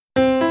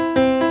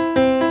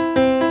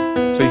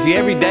So you see,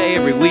 every day,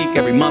 every week,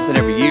 every month, and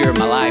every year of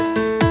my life,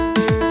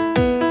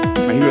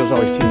 my hero's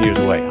always 10 years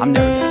away. I'm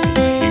never going to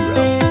be a hero.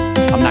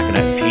 I'm not going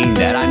to attain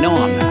that. I know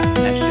I'm not. And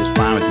that's just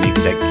fine with me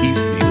because that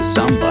keeps me with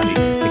somebody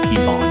to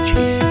keep on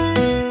chasing.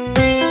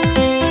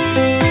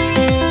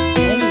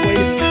 The only way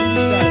to be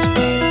truly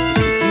satisfied is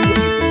to do what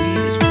you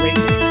believe is great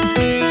work.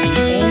 And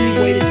the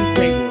only way to do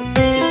great work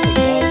is to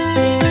love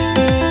what you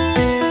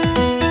do.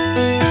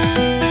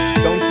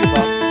 Don't give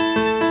up.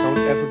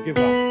 Don't ever give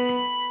up.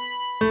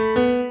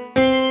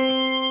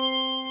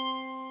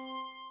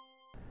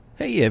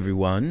 Hey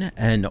everyone,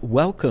 and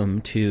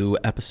welcome to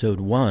episode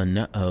 1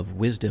 of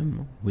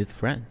Wisdom with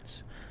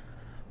Friends.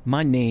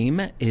 My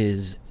name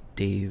is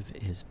Dave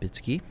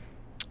Isbitsky,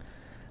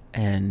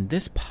 and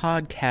this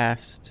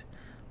podcast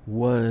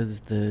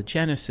was the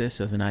genesis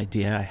of an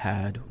idea I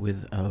had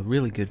with a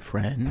really good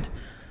friend,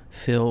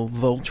 Phil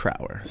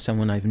Voltrauer,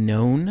 someone I've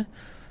known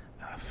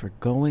for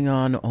going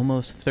on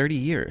almost 30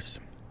 years.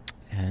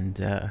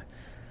 And,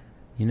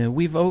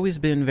 we've always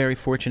been very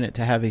fortunate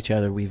to have each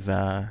other.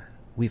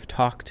 We've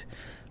talked,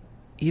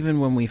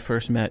 even when we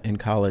first met in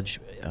college,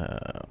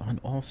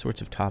 on all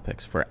sorts of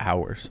topics for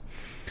hours.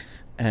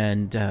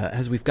 And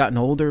as we've gotten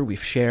older,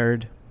 we've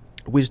shared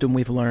wisdom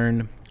we've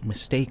learned,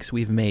 mistakes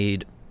we've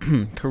made,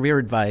 career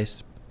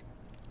advice.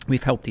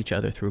 We've helped each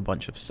other through a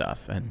bunch of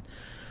stuff. And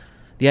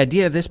the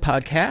idea of this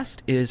podcast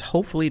is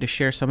hopefully to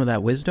share some of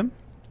that wisdom.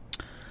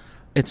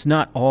 It's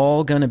not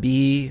all going to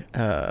be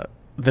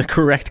the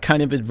correct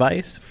kind of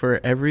advice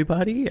for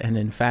everybody. And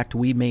in fact,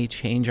 we may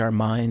change our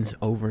minds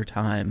over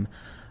time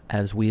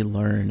as we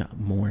learn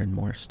more and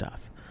more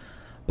stuff.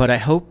 But I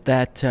hope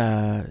that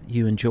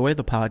you enjoy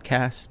the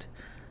podcast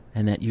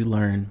and that you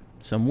learn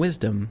some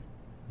wisdom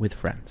with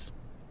friends.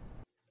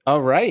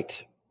 All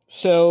right.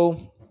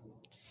 So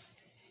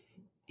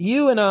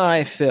you and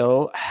I,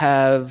 Phil,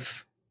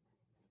 have,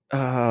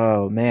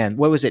 what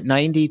was it,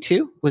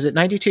 92? Was it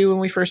 92 when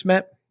we first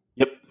met?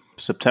 Yep.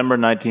 September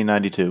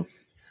 1992.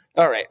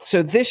 All right.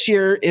 So this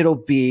year it'll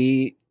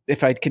be,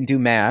 if I can do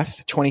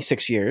math,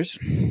 26 years.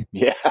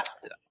 Yeah.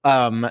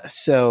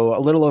 So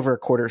a little over a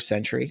quarter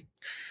century.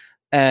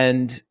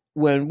 And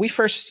when we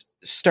first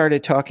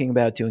started talking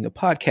about doing a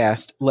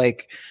podcast,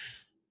 like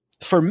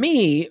for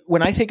me,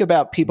 when I think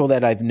about people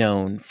that I've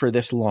known for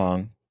this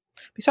long,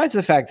 besides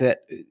the fact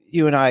that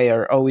you and I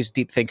are always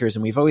deep thinkers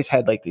and we've always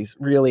had like these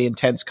really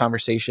intense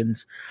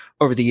conversations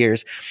over the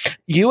years,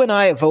 you and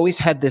I have always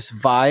had this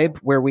vibe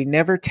where we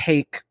never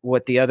take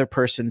what the other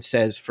person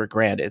says for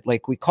granted.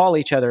 Like we call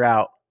each other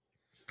out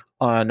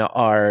on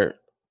our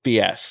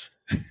BS,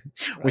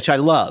 which I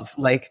love.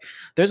 Like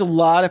there's a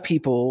lot of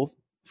people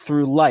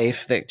through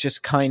life that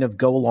just kind of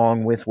go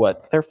along with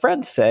what their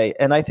friends say.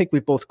 And I think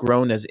we've both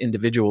grown as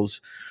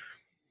individuals,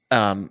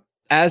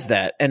 as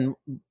that. And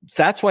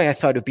that's why I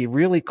thought it'd be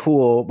really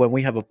cool when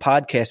we have a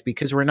podcast,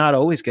 because we're not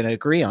always going to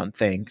agree on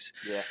things.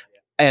 Yeah.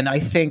 And I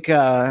think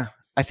a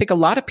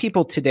lot of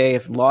people today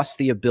have lost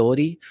the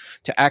ability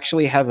to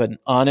actually have an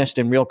honest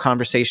and real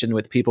conversation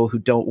with people who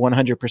don't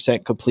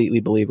 100%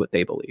 completely believe what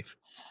they believe.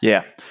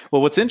 Yeah.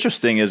 Well, what's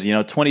interesting is,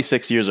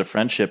 26 years of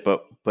friendship,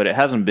 but it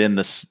hasn't been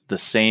the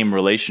same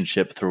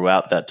relationship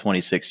throughout that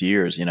 26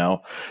 years.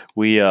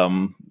 We,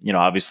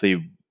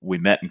 obviously we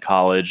met in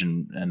college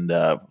and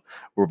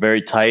we're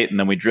very tight, and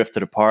then we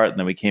drifted apart, and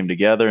then we came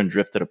together and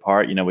drifted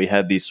apart. We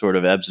had these sort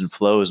of ebbs and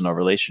flows in our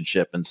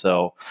relationship. And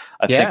so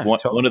I think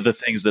one of the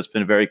things that's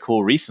been very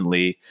cool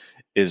recently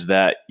is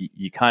that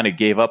you kind of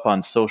gave up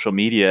on social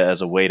media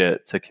as a way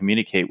to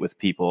communicate with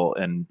people,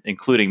 and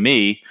including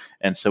me.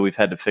 And so we've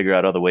had to figure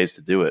out other ways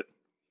to do it.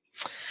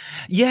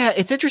 Yeah,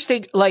 it's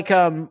interesting. Like,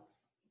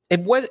 it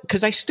was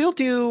because I still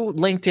do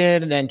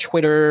LinkedIn and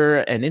Twitter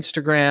and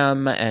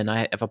Instagram, and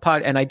I have a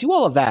pod, and I do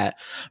all of that.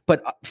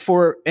 But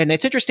and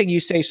it's interesting you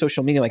say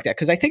social media like that,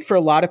 because I think for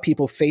a lot of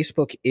people,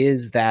 Facebook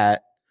is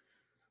that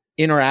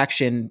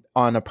interaction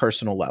on a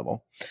personal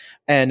level.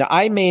 And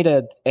I made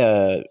a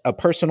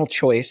personal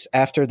choice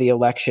after the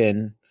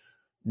election,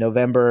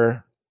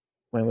 November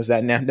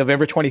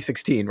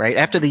 2016, right?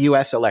 After the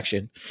US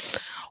election,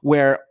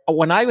 where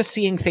when I was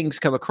seeing things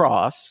come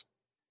across,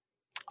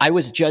 I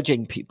was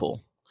judging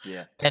people.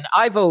 Yeah. And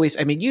I've always,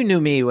 you knew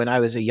me when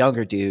I was a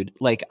younger dude.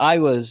 Like I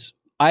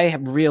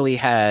have really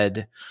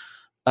had,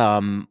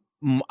 I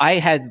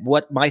had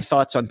what my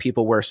thoughts on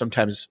people were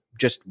sometimes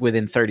just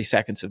within 30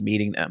 seconds of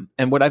meeting them.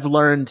 And what I've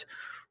learned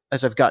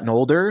as I've gotten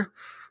older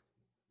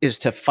is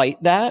to fight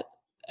that.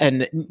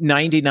 And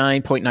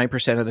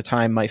 99.9% of the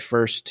time, my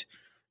first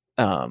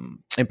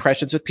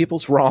impressions with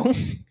people's wrong.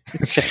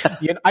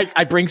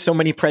 I bring so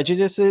many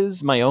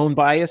prejudices, my own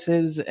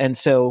biases. And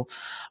so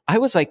I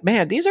was like,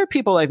 man, these are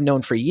people I've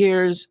known for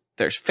years.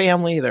 There's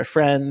family, they're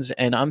friends,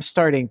 and I'm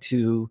starting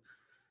to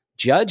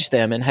judge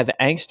them and have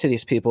angst to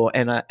these people.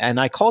 And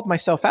I called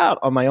myself out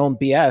on my own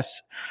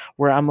BS,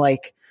 where I'm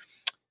like,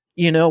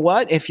 you know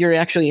what? If you're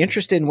actually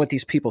interested in what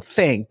these people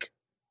think,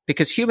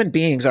 because human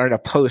beings aren't a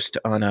post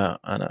on a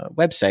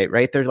website,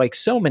 right? There's like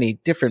so many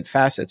different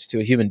facets to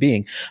a human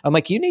being. I'm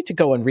like, you need to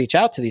go and reach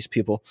out to these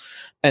people.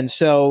 And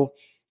so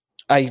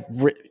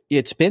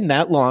It's been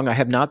that long. I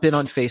have not been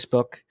on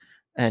Facebook,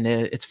 and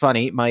it's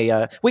funny.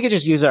 We could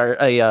just use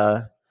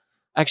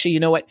actually, you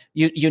know what?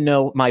 You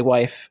know my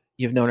wife.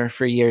 You've known her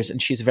for years,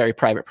 and she's a very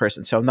private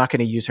person, so I'm not going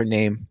to use her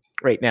name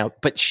right now.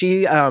 But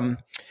she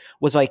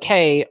was like,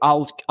 "Hey,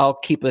 I'll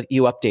keep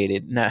you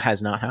updated," and that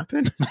has not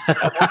happened.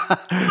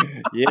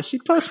 Yeah, she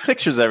posts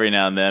pictures every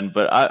now and then,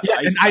 but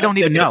I don't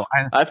even know.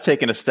 I've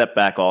taken a step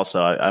back.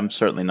 Also, I'm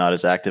certainly not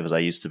as active as I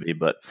used to be,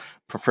 but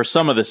for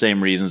some of the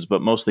same reasons,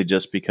 but mostly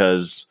just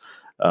because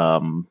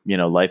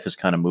life has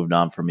kind of moved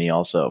on for me.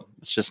 Also,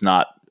 it's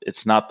not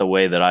the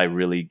way that I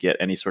really get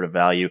any sort of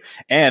value,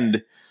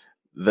 and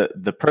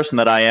the person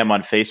that I am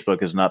on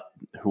Facebook is not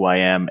who I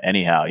am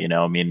anyhow.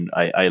 I mean,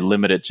 I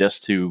limit it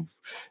just to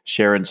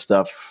sharing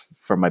stuff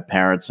for my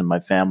parents and my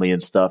family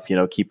and stuff,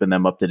 keeping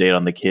them up to date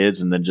on the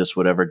kids, and then just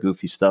whatever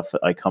goofy stuff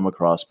I come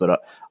across.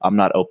 But I'm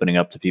not opening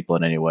up to people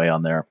in any way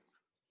on there.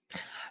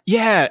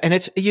 Yeah. And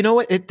it's,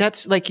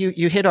 that's like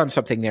you hit on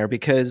something there,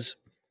 because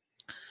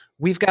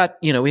we've got,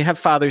 we have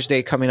Father's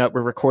Day coming up.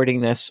 We're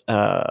recording this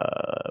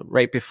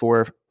right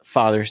before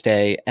Father's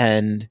Day.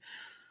 And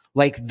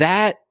like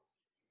that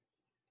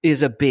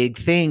is a big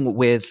thing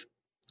with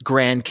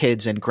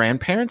grandkids and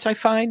grandparents, I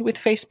find, with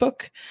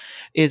Facebook,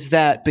 is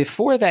that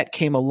before that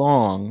came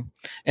along,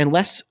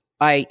 unless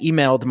I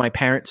emailed my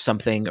parents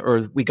something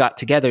or we got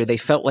together, they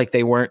felt like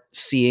they weren't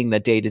seeing the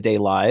day-to-day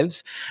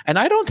lives. And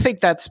I don't think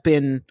that's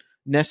been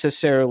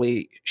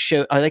necessarily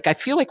I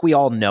feel like we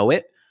all know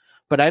it,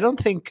 but I don't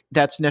think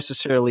that's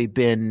necessarily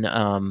been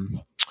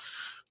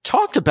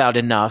talked about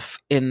enough,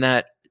 in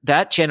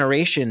that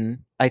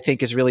generation, I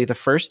think, is really the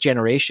first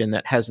generation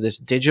that has this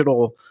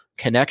digital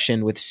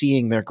connection with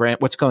seeing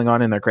what's going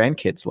on in their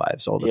grandkids'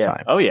 lives all the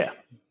time. Oh yeah.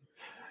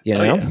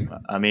 Yeah.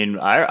 I mean,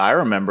 I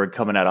remember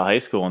coming out of high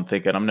school and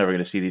thinking I'm never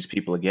going to see these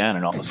people again,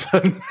 and all of a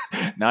sudden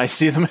now I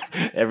see them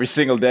every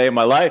single day of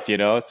my life.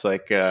 It's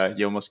like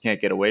you almost can't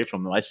get away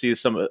from them. I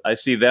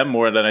see them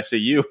more than I see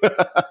you.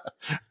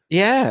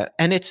 Yeah,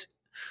 and it's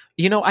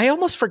I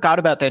almost forgot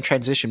about that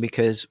transition,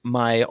 because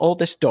my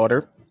oldest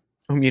daughter,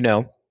 whom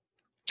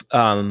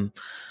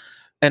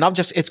and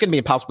it's going to be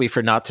impossible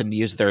for not to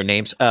use their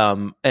names.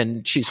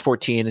 And she's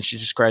 14 and she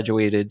just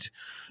graduated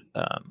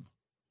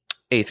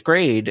 8th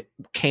grade,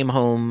 came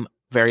home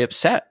very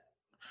upset.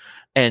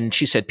 And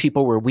she said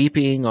people were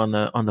weeping on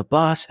the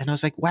bus. And I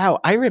was like, wow,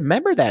 I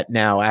remember that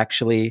now,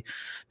 actually,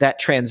 that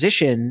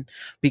transition,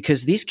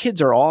 because these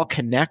kids are all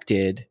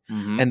connected,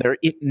 and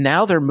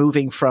they're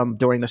moving from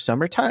during the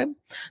summertime.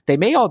 They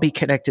may all be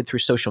connected through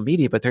social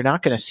media, but they're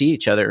not going to see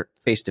each other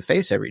face to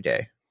face every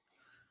day.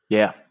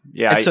 Yeah.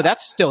 And so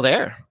that's still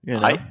there.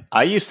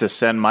 I used to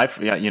send as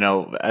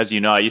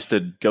I used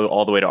to go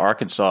all the way to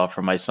Arkansas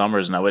for my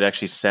summers, and I would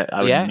actually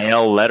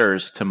mail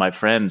letters to my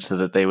friends so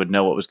that they would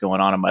know what was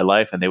going on in my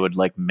life, and they would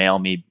like mail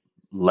me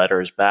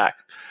letters back,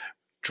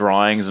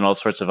 drawings and all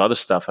sorts of other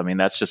stuff. I mean,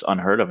 that's just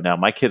unheard of now.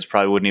 My kids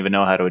probably wouldn't even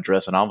know how to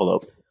address an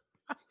envelope.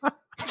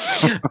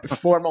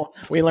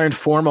 We learned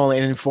formal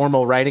and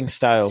informal writing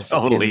styles.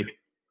 Totally.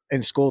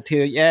 In school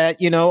too. Yeah.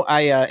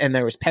 And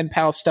there was pen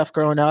pal stuff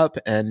growing up,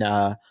 and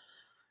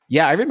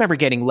I remember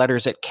getting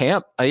letters at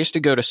camp. I used to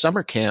go to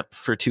summer camp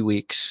for 2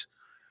 weeks,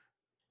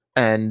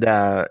 and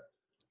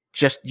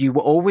you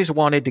always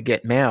wanted to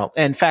get mail.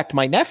 In fact,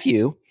 my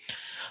nephew,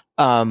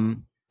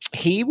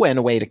 he went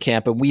away to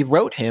camp, and we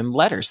wrote him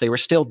letters. They were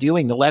still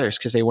doing the letters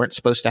because they weren't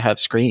supposed to have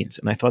screens,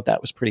 and I thought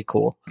that was pretty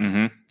cool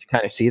to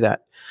kind of see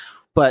that.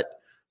 But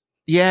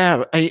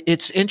yeah,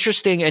 it's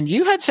interesting. And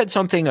you had said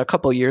something a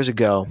couple years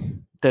ago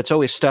that's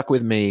always stuck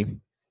with me,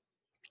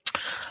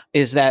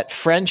 is that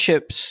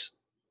friendships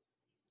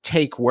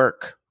take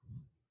work.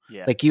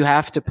 Yeah. Like you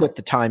have to put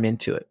the time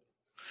into it.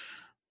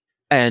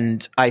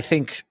 And I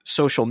think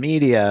social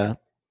media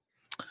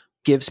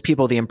gives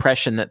people the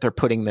impression that they're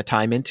putting the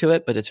time into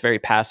it, but it's very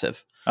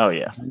passive. Oh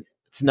yeah.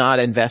 It's not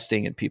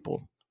investing in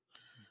people.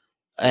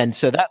 And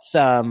so that's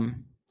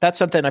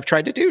something I've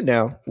tried to do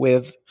now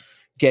with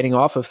getting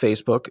off of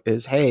Facebook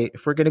is, hey,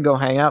 if we're going to go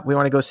hang out, we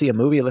want to go see a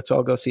movie, let's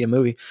all go see a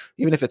movie,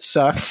 even if it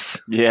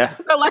sucks. Yeah.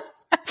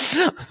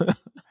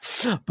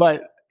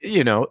 But,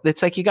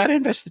 it's like you got to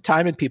invest the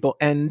time in people.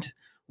 And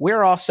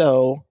we're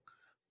also,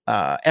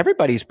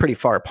 everybody's pretty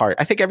far apart.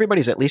 I think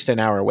everybody's at least an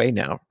hour away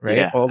now, right?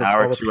 Yeah,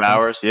 hour, 2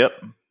 hours.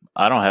 Yep.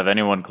 I don't have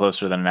anyone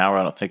closer than an hour,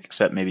 I don't think,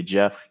 except maybe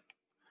Jeff.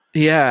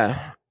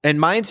 Yeah. And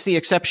mine's the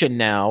exception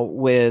now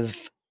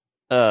with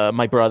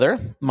my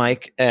brother,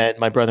 Mike, and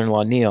my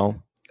brother-in-law,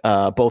 Neil.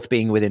 Both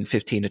being within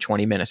 15 to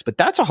 20 minutes. But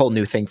that's a whole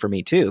new thing for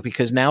me too,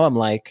 because now I'm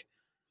like,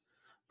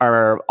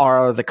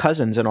 are the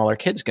cousins and all our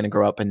kids going to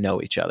grow up and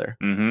know each other?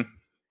 Mm-hmm.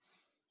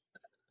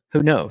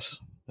 Who knows?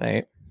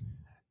 Right.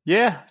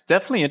 Yeah,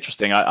 definitely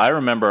interesting. I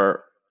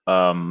remember,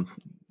 I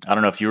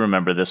don't know if you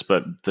remember this,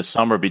 but the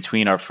summer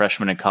between our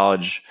freshman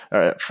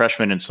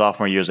and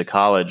sophomore years of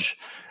college,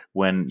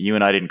 when you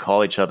and I didn't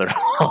call each other at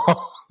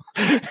all.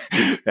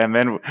 And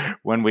then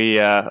when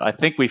I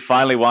think we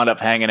finally wound up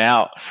hanging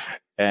out,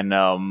 and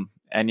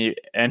and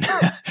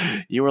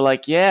you were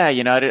like, yeah,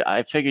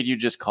 I figured you'd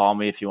just call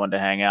me if you wanted to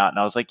hang out. And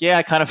I was like, yeah,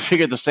 I kind of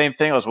figured the same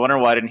thing. I was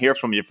wondering why I didn't hear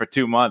from you for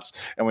 2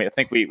 months. And I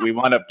think we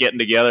wound up getting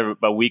together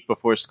a week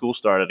before school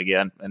started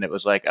again. And it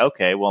was like,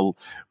 okay, well,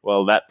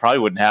 that probably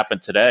wouldn't happen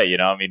today.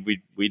 I mean,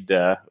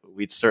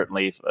 we'd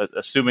certainly,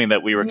 assuming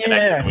that we were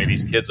connected the way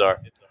these kids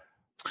are.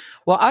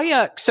 Well,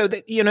 so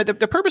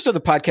the purpose of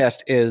the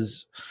podcast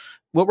is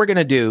what we're going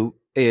to do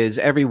is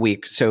every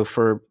week. So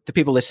for the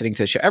people listening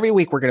to the show, every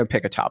week we're going to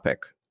pick a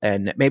topic,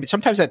 and maybe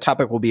sometimes that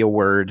topic will be a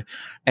word,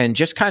 and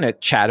just kind of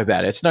chat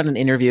about it. It's not an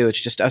interview. It's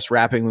just us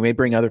rapping. We may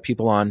bring other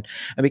people on.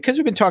 And because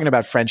we've been talking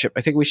about friendship,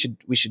 I think we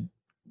should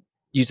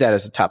use that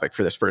as a topic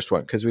for this first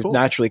one, because we've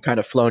naturally kind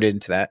of flown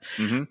into that.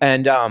 Mm-hmm.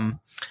 And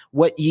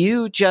what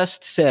you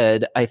just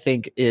said, I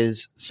think,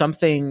 is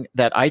something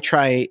that I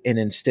try and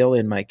instill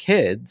in my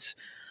kids,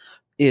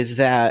 is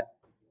that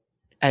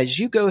as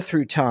you go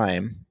through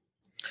time,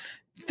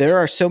 there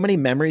are so many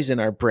memories in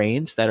our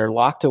brains that are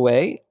locked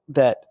away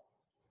that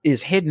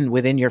is hidden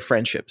within your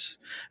friendships.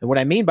 And what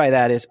I mean by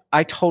that is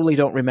I totally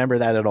don't remember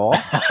that at all.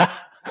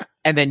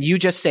 And then you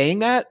just saying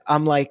that,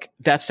 I'm like,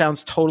 that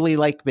sounds totally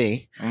like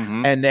me.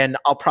 Mm-hmm. And then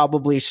I'll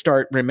probably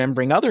start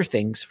remembering other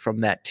things from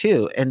that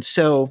too. And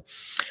so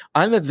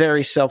I'm a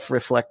very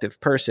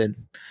self-reflective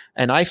person,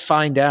 and I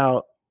find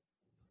out,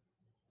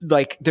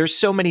 like, there's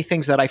so many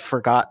things that I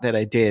forgot that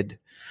I did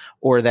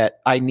or that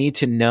I need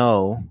to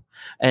know.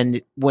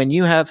 And when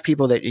you have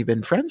people that you've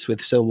been friends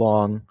with so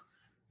long,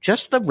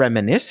 just the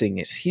reminiscing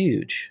is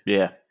huge.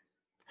 Yeah.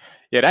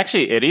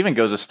 It even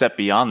goes a step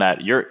beyond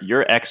that.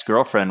 Your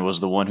ex-girlfriend was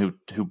the one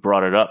who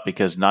brought it up,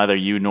 because neither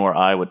you nor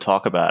I would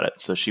talk about it.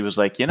 So she was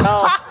like,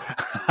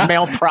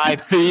 male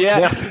pride.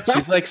 Yeah.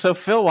 She's like, so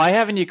Phil, why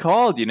haven't you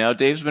called?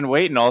 Dave's been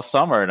waiting all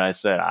summer. And I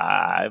said,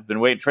 I've been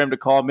waiting for him to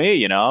call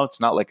me.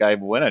 It's not like I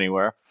went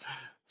anywhere.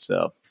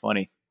 So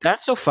funny.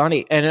 That's so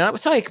funny. And I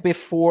was like,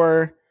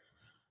 before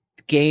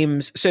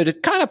games. So to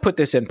kind of put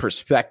this in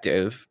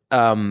perspective,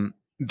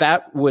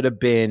 that would have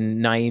been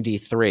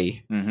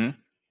 93. Mm-hmm.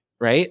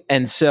 Right.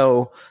 And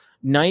so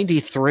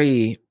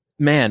 93,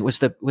 man, was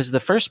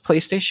the first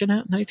PlayStation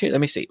out? 93?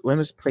 Let me see. When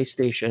was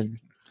PlayStation?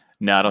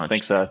 No, I don't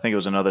think so. I think it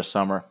was another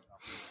summer.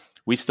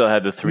 We still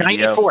had the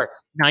 3DO.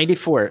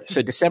 94.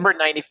 So December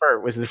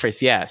 94 was the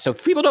first. Yeah. So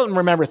people don't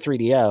remember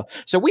 3DO.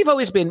 So we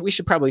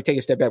should probably take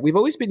a step back. We've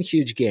always been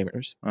huge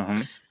gamers.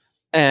 Uh-huh.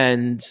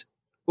 And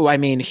I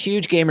mean,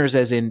 huge gamers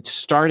as in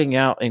starting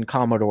out in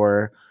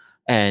Commodore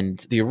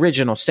and the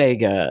original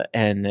Sega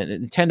and the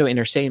Nintendo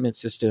Entertainment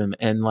System.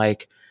 And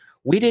like,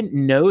 we didn't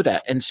know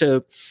that. And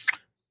so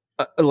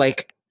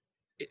like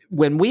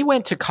when we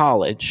went to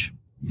college,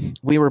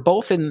 we were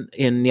both in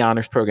the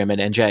honors program at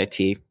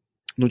NJIT,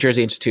 New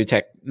Jersey Institute of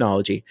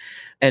Technology.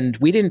 And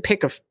we didn't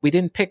pick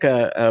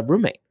a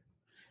roommate.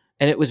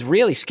 And it was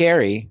really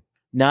scary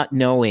not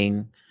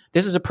knowing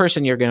this is a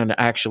person you're going to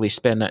actually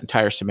spend that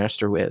entire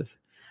semester with.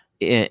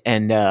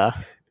 And I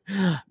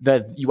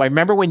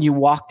remember when you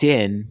walked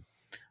in,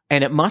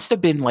 and it must have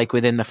been like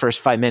within the first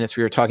 5 minutes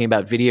we were talking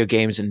about video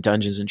games and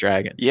Dungeons and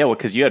Dragons. Yeah, well,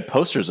 because you had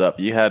posters up.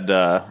 You had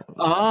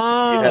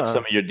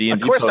some of your D&D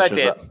posters up. Of course I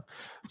did. Up.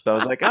 So I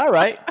was like, all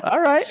right.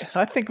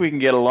 I think we can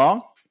get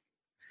along.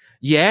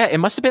 Yeah, it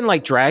must have been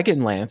like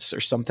Dragonlance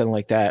or something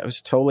like that. It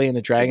was totally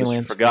into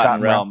Dragonlance.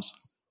 Forgotten Realms.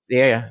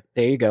 Yeah,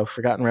 there you go.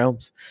 Forgotten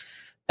Realms.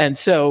 And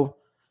so,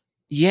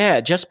 yeah,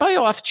 just by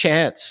off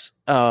chance,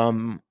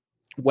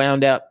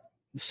 wound up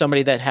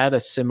somebody that had a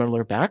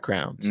similar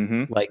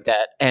background like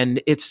that. And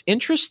it's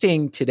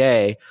interesting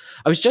today.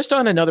 I was just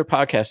on another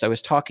podcast. I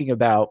was talking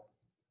about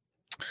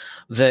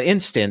The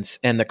Instance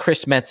and the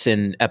Chris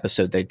Metzen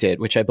episode they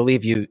did, which I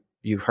believe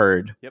you've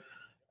heard. Yep.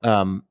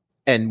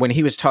 And when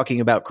he was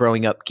talking about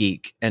growing up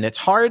geek, and it's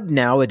hard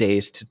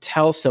nowadays to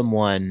tell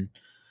someone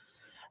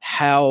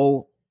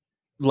how,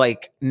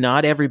 like,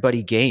 not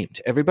everybody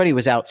gamed. Everybody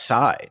was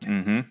outside.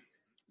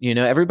 Mm-hmm.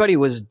 Everybody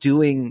was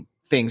doing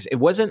things. It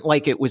wasn't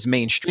like it was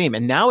mainstream.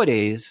 And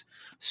nowadays,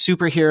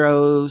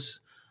 superheroes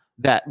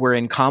that were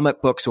in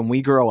comic books when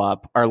we grow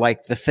up are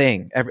like the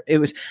thing. It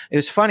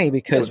was funny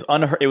because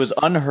it was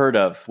unheard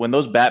of when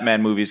those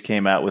Batman movies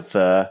came out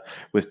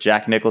with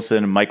Jack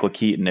Nicholson and Michael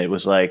Keaton. It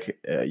was like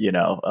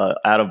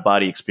out of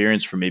body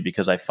experience for me,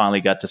 because I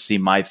finally got to see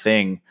my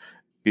thing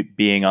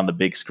being on the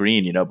big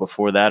screen.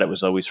 Before that, it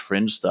was always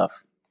fringe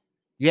stuff.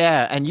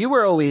 Yeah, and you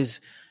were always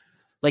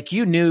like,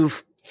 you knew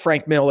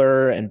Frank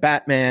Miller and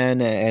Batman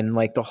and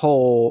like the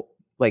whole,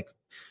 like,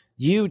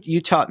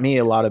 you taught me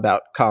a lot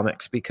about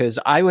comics, because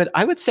I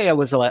would say I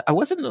always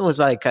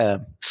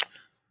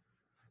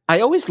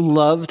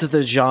loved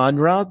the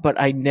genre, but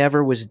I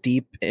never was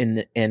deep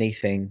in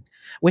anything,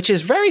 which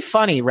is very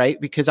funny, right?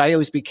 Because I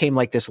always became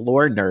like this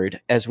lore nerd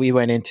as we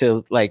went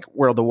into like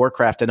World of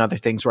Warcraft and other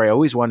things where I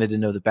always wanted to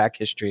know the back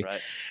history.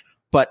 Right.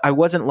 But I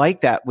wasn't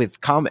like that with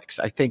comics.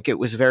 I think it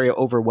was very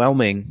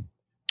overwhelming.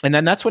 And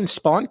then that's when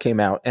Spawn came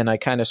out, and I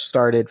kind of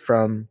started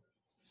from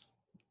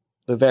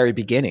the very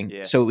beginning.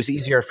 Yeah. So it was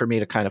easier for me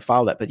to kind of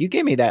follow that. But you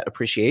gave me that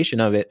appreciation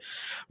of it,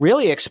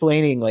 really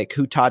explaining like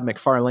who Todd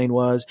McFarlane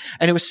was.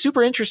 And it was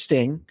super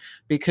interesting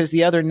because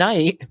the other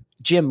night,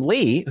 Jim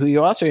Lee, who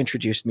you also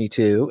introduced me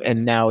to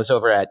and now is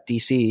over at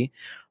DC,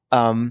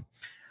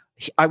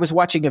 I was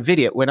watching a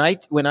video when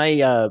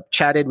I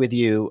chatted with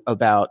you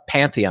about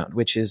Pantheon,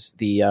 which is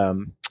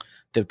the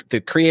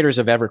creators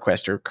of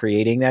EverQuest are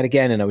creating that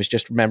again. And I was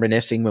just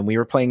reminiscing when we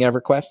were playing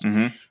EverQuest.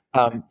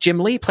 Mm-hmm. Jim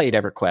Lee played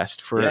EverQuest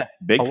for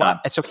big a time.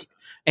 lot.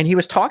 And he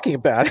was talking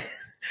about it.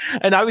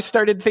 And I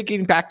started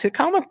thinking back to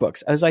comic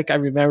books. I was like, I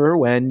remember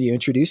when you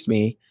introduced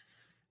me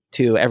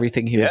to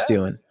everything he was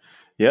doing.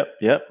 Yep.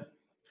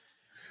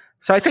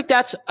 So I think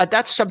that's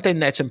something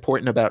that's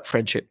important about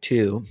friendship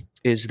too,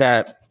 is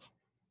that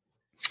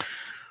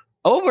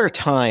over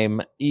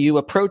time you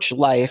approach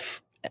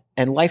life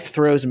and life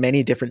throws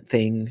many different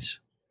things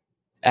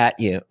at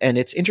you. And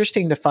it's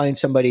interesting to find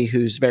somebody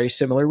who's very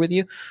similar with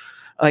you.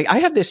 Like I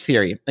have this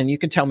theory, and you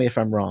can tell me if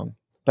I'm wrong,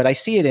 but I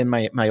see it in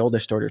my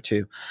oldest daughter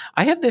too.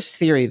 I have this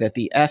theory that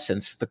the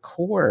essence, the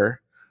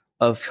core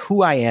of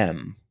who I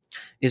am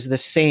is the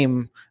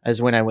same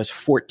as when I was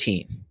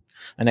 14.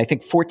 And I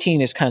think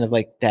 14 is kind of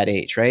like that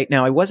age, right?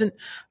 Now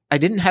I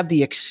didn't have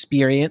the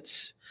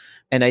experience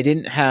and I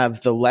didn't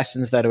have the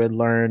lessons that I would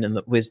learn and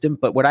the wisdom.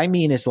 But what I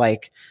mean is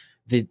like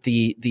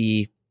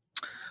the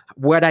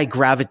what I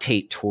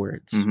gravitate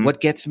towards, what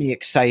gets me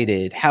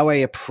excited, how I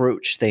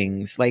approach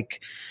things.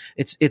 Like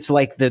it's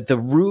like the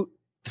root,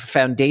 the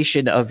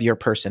foundation of your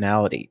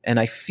personality. And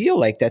I feel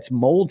like that's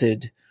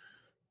molded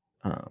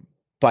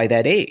by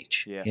that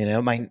age, you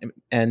know,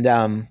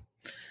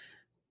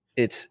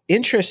 it's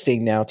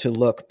interesting now to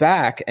look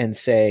back and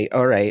say,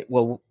 all right,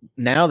 well,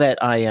 now that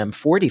I am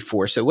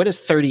 44, so what has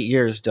 30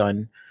 years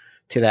done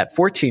to that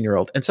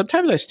 14-year-old? And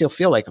sometimes I still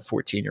feel like a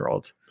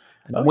 14-year-old.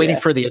 I'm waiting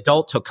for the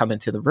adult to come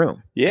into the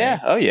room. Yeah.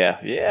 Oh, yeah.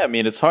 Yeah. I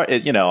mean, it's hard.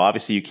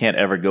 Obviously, you can't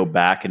ever go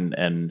back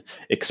and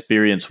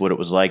experience what it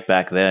was like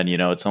back then. You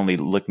know, it's only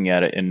looking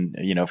at it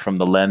from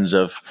the lens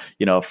of,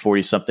 a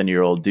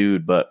 40-something-year-old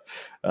dude. But,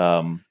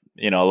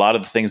 a lot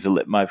of the things that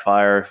lit my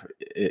fire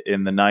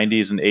in the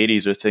 90s and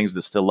 80s are things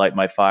that still light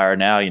my fire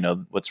now. You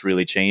know, what's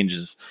really changed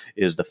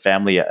is the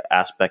family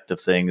aspect of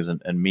things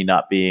and me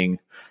not being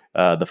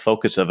the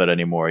focus of it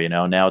anymore. You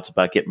know, now it's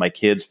about getting my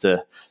kids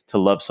to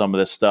love some of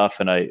this stuff.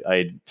 And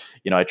I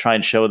try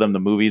and show them the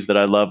movies that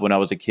I loved when I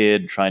was a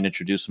kid, try and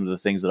introduce them to the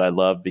things that I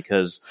love,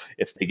 because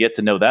if they get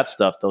to know that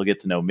stuff, they'll get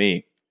to know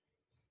me.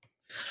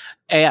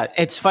 Yeah,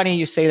 it's funny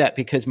you say that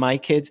because my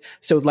kids,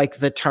 so like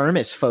the term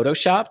is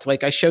photoshopped.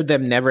 Like I showed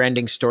them Never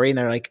Ending Story and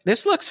they're like,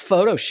 this looks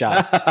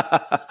photoshopped.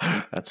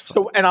 That's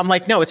funny. So, and I'm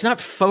like, no, it's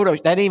not photo.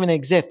 That even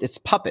exists. It's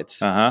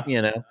puppets,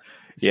 you know?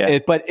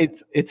 But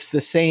it's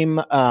the same.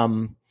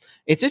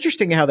 It's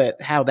interesting how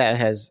that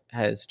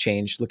has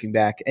changed looking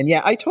back. And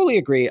yeah, I totally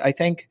agree. I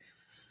think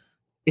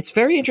it's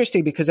very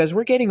interesting because as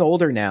we're getting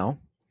older now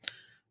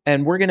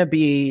and we're going to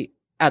be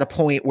at a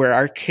point where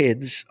our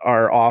kids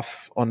are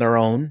off on their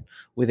own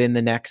within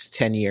the next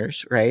 10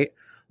 years, right?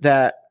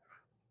 That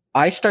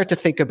I start to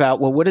think about,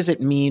 well, what does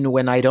it mean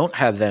when I don't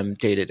have them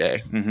day to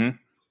day?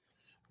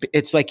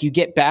 It's like you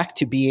get back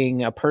to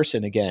being a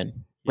person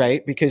again,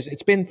 right? Because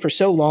it's been for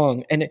so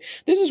long. And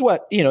this is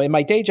what, in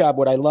my day job,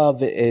 what I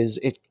love is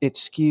it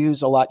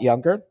skews a lot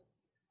younger.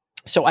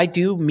 So I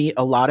do meet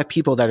a lot of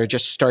people that are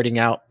just starting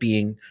out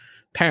being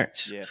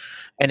parents. Yeah.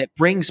 And it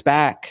brings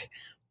back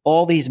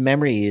all these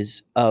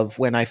memories of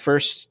when I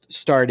first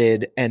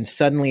started and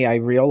suddenly I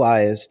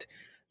realized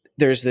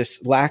there's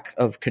this lack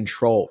of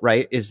control,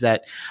 right? Is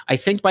that I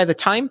think by the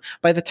time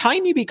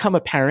you become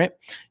a parent,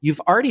 you've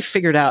already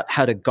figured out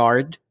how to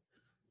guard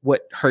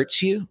what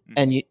hurts you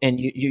and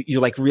you're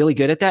like really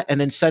good at that.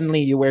 And then suddenly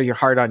you wear your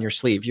heart on your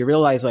sleeve. You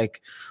realize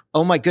like,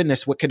 oh my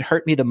goodness, what can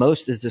hurt me the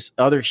most is this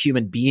other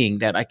human being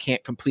that I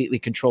can't completely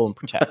control and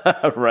protect.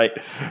 Right.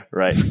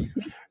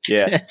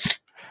 Yeah.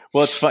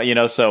 Well, it's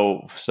fun,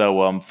 so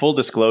full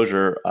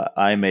disclosure,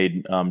 I'm a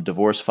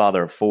divorced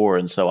father of 4.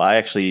 And so I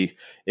actually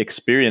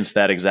experienced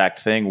that exact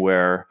thing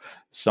where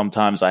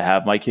sometimes I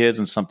have my kids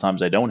and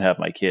sometimes I don't have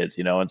my kids,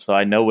 and so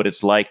I know what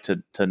it's like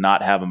to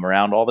not have them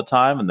around all the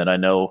time. And then I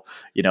know,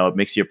 it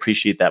makes you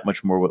appreciate that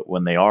much more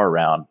when they are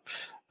around.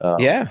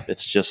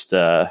 It's just,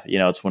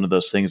 it's one of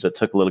those things that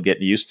took a little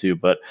getting used to,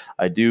 but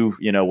I do,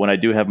 when I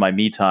do have my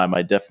me time,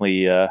 I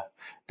definitely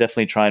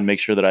try and make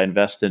sure that I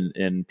invest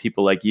in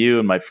people like you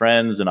and my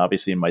friends and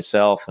obviously in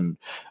myself and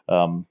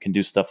can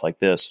do stuff like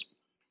this.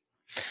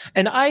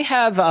 And I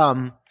have,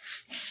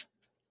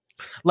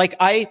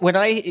 when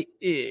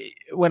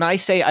I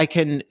say I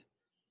can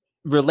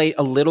relate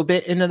a little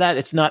bit into that,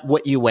 it's not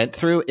what you went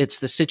through. It's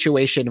the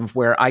situation of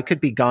where I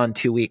could be gone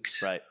 2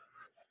 weeks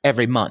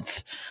every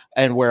month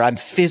and where I'm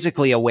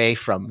physically away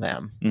from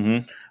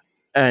them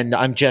and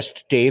I'm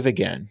just Dave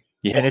again.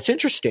 Yeah. And it's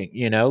interesting,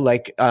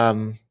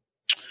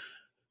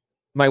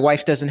 my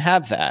wife doesn't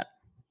have that.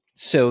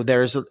 So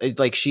there's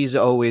like, she's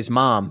always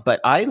mom,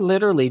 but I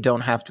literally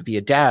don't have to be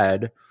a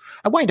dad.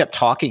 I wind up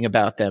talking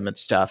about them and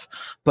stuff,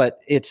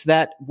 but it's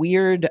that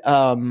weird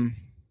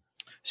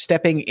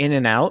stepping in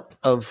and out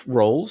of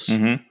roles.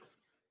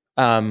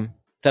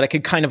 That I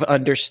could kind of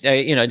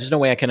understand, there's no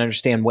way I can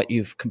understand what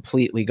you've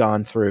completely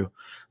gone through.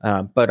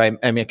 But I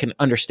can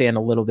understand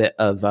a little bit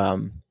of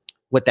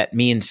what that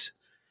means,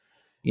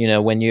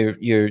 when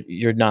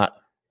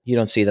you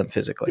don't see them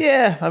physically.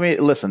 Yeah. I mean,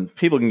 listen,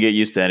 people can get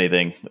used to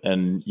anything.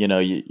 And,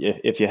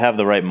 if you have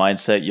the right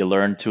mindset, you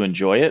learn to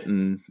enjoy it.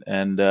 And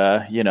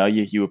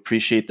you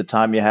appreciate the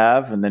time you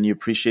have, and then you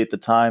appreciate the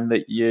time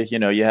that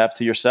you have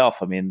to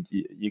yourself. I mean,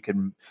 you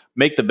can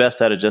make the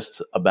best out of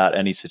just about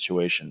any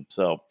situation.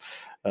 So,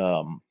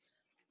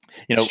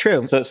 it's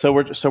true. So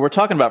we're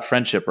talking about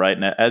friendship, right?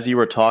 And as you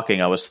were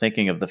talking, I was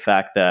thinking of the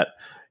fact that,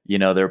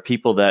 there are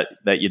people that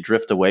you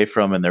drift away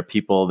from, and there are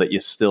people that you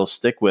still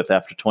stick with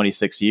after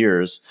 26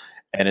 years.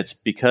 And it's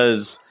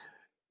because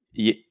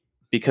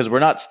we're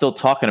not still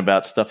talking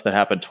about stuff that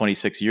happened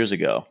 26 years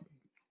ago.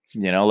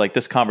 Like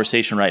this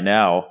conversation right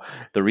now,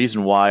 the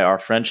reason why our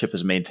friendship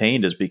is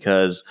maintained is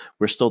because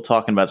we're still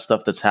talking about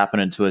stuff that's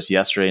happening to us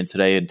yesterday and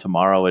today and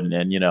tomorrow. And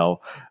we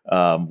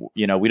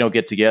don't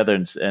get together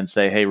and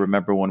say, hey,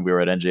 remember when we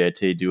were at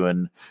NJIT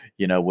doing,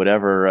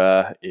 whatever,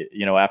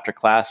 after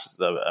class.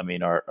 I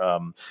mean, I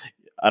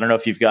don't know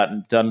if you've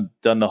done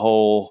the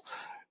whole,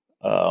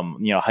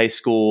 high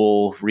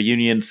school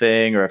reunion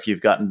thing, or if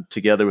you've gotten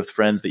together with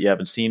friends that you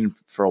haven't seen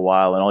for a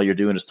while and all you're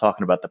doing is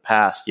talking about the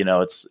past.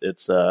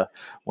 It's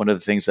one of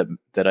the things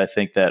that I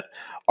think that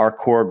our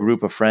core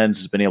group of friends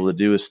has been able to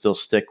do is still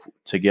stick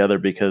together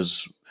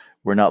because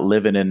we're not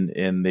living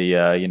in the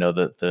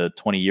the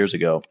 20 years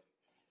ago.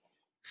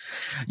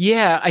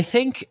 Yeah, I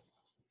think,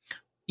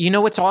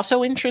 what's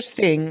also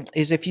interesting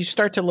is if you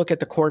start to look at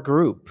the core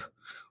group,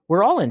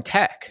 we're all in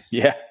tech.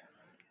 Yeah.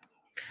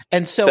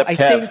 And so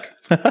Except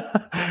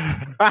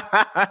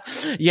I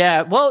think,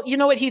 yeah, well, you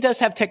know what? He does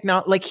have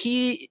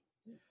technology.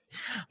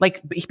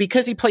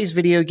 Because he plays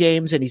video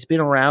games and he's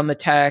been around the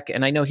tech.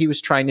 And I know he was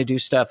trying to do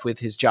stuff with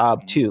his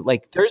job too.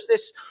 Like there's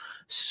this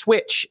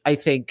switch, I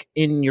think,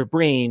 in your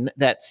brain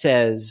that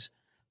says,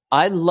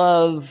 I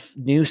love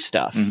new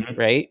stuff,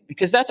 right?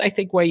 Because that's, I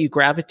think, why you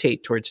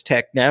gravitate towards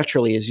tech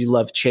naturally, is you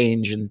love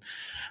change and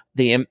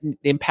the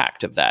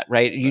impact of that,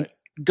 right?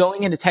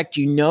 Going into tech,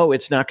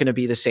 it's not going to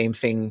be the same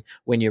thing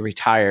when you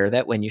retire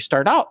that when you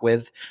start out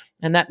with,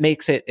 and that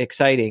makes it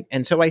exciting.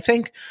 And so I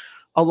think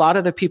a lot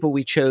of the people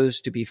we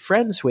chose to be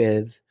friends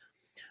with,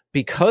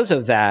 because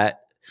of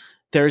that,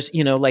 there's,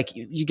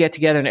 you get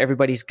together and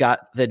everybody's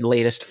got the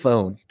latest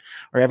phone,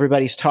 or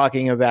everybody's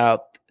talking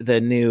about the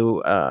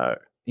new,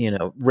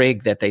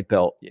 rig that they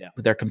built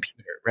with their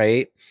computer,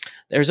 right?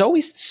 There's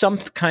always some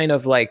kind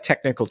of like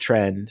technical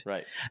trend.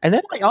 Right. And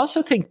then I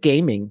also think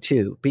gaming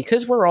too,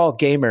 because we're all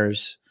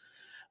gamers,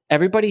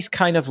 everybody's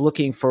kind of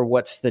looking for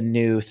what's the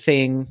new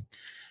thing,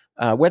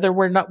 whether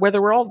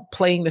we're all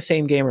playing the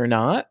same game or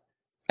not.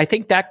 I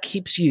think that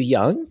keeps you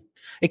young.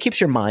 It keeps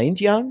your mind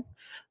young.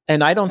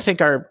 And I don't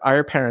think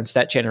our parents,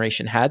 that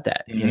generation, had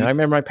that. I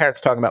remember my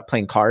parents talking about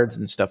playing cards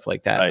and stuff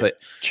like that,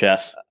 but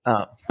chess.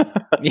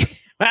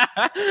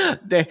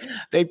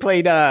 They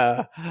played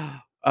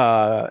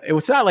it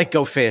was not like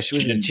Go Fish, it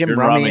was Jim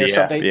Rummy or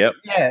something. Yep.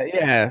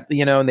 Yeah.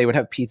 And they would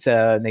have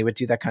pizza and they would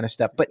do that kind of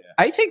stuff. But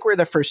I think we're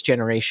the first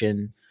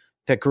generation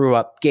that grew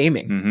up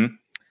gaming.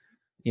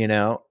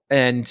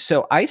 And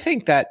so I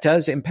think that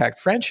does impact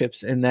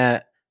friendships, in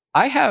that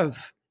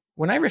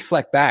when I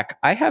reflect back,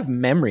 I have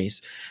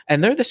memories,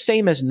 and they're the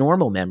same as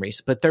normal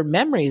memories, but they're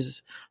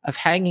memories of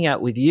hanging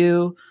out with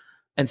you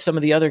and some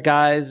of the other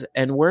guys,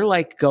 and we're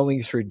like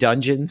going through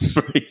dungeons.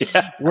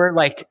 Yeah.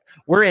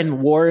 We're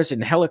in wars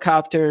and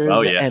helicopters.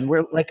 Oh, yeah. And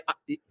we're like,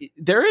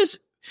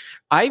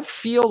 I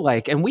feel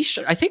like, and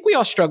I think we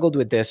all struggled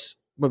with this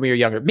when we were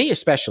younger, me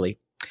especially.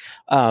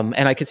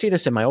 And I could see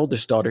this in my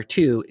oldest daughter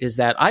too, is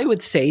that I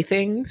would say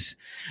things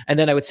and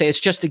then I would say, it's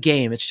just a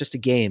game. It's just a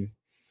game.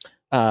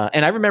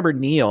 And I remember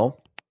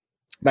Neil,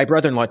 my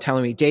brother-in-law,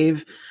 telling me,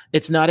 Dave,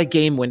 it's not a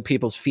game when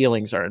people's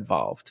feelings are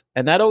involved.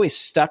 And that always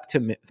stuck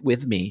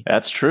with me.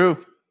 That's true.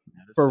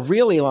 For a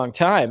really long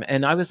time.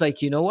 And I was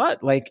like, you know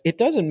what? Like, it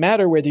doesn't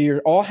matter whether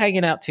you're all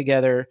hanging out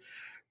together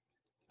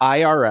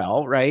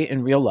IRL, right,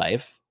 in real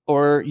life,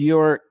 or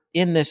you're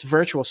in this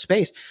virtual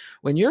space.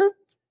 When you're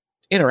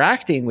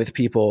interacting with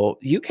people,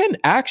 you can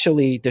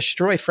actually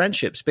destroy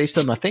friendships based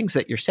on the things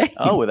that you're saying.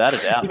 Oh, without a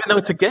doubt. Even though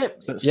it's a game.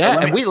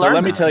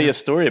 Let me tell you a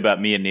story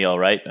about me and Neil,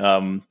 right?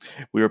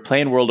 We were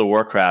playing World of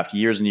Warcraft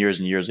years and years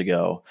and years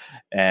ago.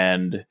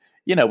 And,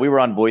 we were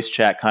on voice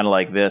chat kind of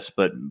like this,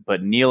 but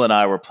Neil and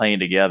I were playing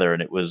together,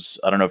 and it was,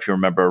 I don't know if you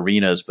remember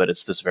Arenas, but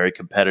it's this very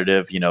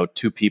competitive,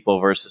 two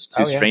people versus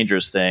two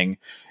strangers thing.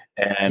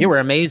 And you were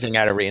amazing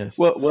at Arenas.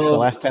 Well, the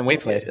last time we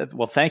played.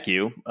 Well, thank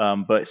you.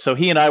 But so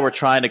he and I were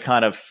trying to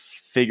kind of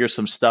figure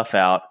some stuff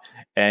out,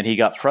 and he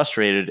got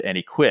frustrated and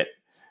he quit.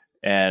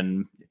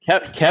 And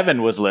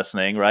Kevin was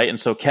listening, right? And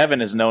so Kevin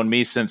has known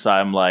me since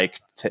I'm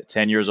like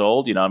 10 years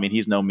old.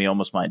 He's known me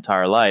almost my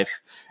entire life.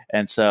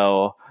 And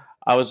so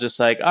I was just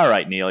like, all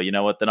right, Neil, you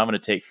know what? Then I'm going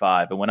to take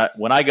 5. And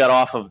when I got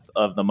off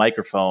of the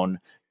microphone,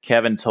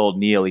 Kevin told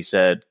Neil, he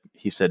said,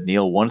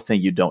 Neil, one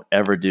thing you don't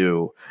ever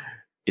do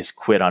is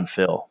quit on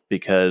Phil,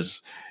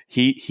 because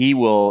he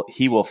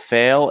will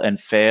fail and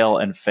fail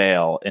and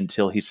fail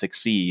until he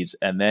succeeds,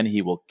 and then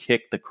he will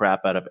kick the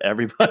crap out of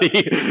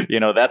everybody.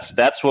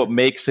 That's what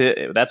makes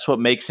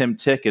him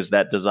tick, is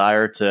that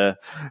desire to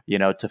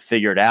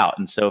figure it out.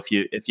 And so if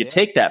you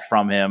take that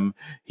from him,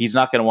 he's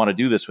not going to want to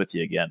do this with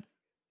you again.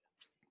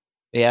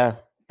 Yeah.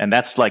 And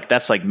that's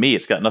like me.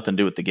 It's got nothing to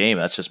do with the game.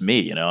 That's just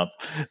me, It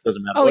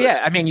doesn't matter. Oh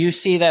yeah. I mean, you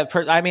see that.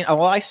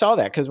 I saw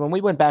that because when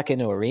we went back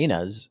into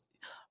arenas,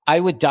 I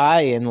would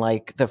die in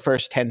like the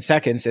first 10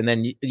 seconds, and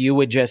then you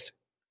would just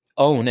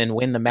own and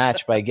win the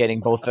match by getting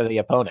both of the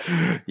opponents.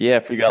 Yeah,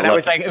 if you got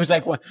lucky. It was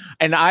like,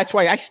 and that's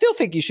why I still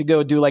think you should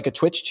go do like a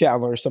Twitch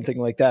channel or something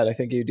like that. I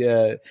think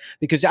you'd,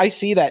 because I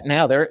see that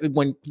now.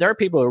 When there are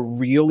people who are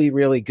really,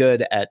 really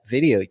good at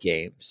video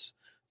games,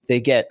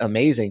 they get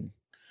amazing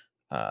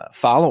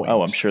followings.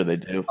 Oh, I'm sure they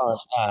do.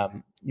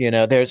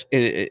 There's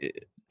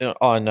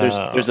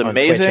there's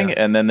amazing, Twitch,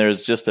 and then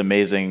there's just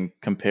amazing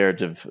compared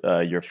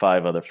to your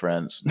 5 other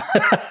friends.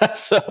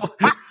 So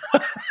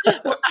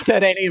not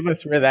that any of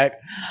us were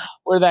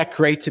that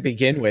great to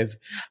begin with.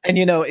 And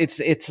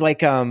it's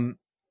like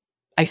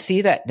I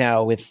see that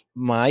now with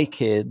my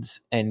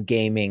kids and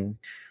gaming,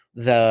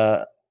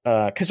 because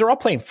they're all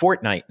playing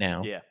Fortnite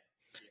now. Yeah.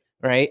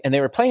 Right. And they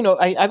were playing,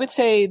 I would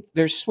say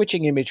they're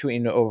switching in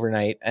between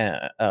Overwatch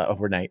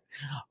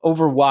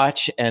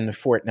and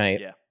Fortnite.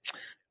 Yeah.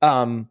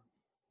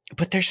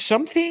 But there's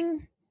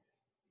something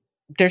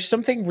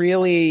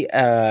really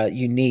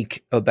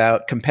unique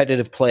about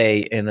competitive play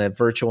in a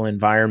virtual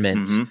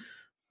environment,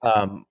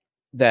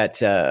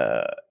 that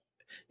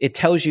it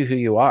tells you who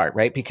you are,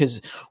 right?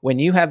 Because when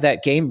you have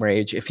that game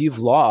rage, if you've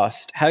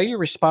lost, how you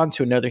respond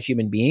to another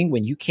human being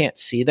when you can't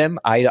see them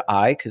eye to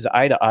eye, because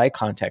eye to eye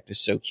contact is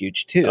so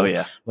huge too. Oh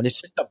yeah. When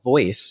it's just a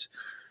voice,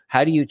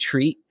 how do you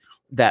treat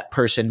that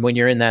person when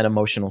you're in that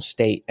emotional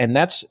state? And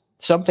that's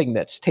something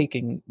that's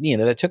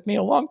that took me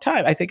a long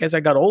time. I think as I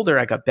got older,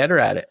 I got better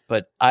at it,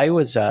 but I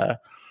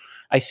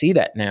see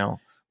that now.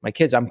 My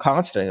kids, I'm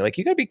constantly like,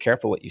 you gotta be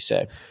careful what you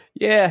say.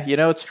 Yeah.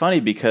 It's funny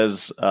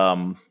because,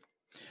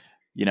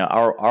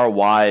 our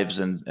wives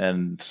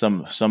and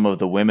some of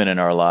the women in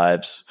our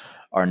lives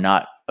are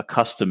not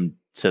accustomed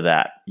to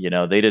that.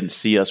 They didn't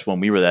see us when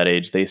we were that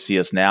age. They see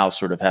us now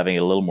sort of having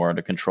it a little more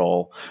under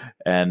control.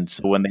 And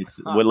so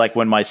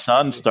when my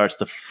son starts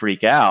to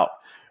freak out,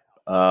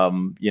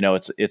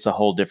 it's a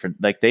whole different,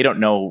 like, they don't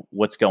know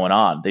what's going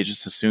on. They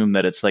just assume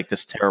that it's like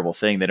this terrible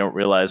thing. They don't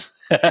realize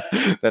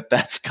that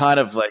that's kind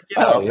of like,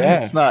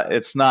 it's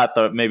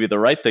not maybe the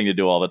right thing to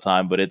do all the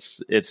time, but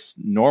it's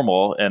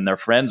normal, and their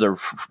friends are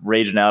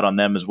raging out on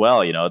them as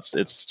well.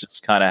 It's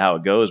just kind of how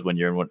it goes when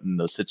you're in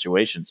those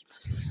situations.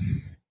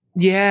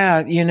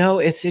 Yeah.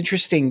 It's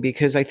interesting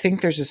because I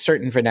think there's a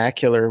certain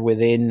vernacular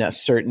within a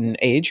certain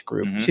age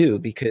group too,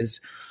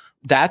 because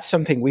that's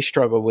something we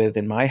struggle with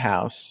in my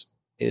house.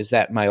 Is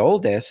that my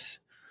oldest,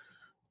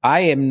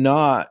 I am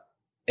not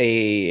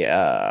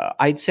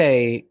I'd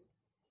say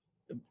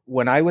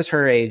when I was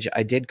her age,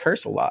 I did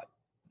curse a lot.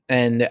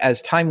 And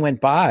as time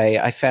went by,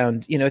 I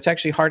found, it's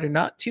actually harder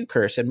not to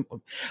curse. And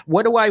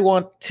what do I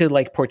want to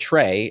like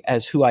portray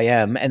as who I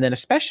am? And then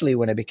especially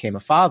when I became a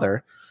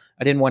father,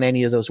 I didn't want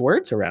any of those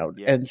words around.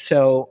 Yeah. And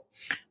so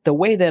the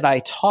way that I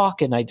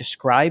talk and I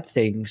describe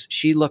things,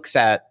 she looks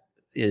at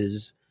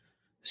is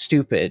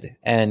stupid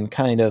and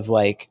kind of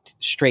like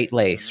straight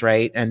lace,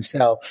 right? And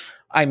so,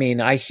 I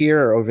mean, I hear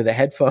her over the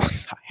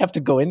headphones. I have to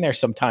go in there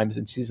sometimes,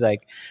 and she's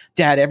like,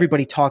 "Dad,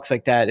 everybody talks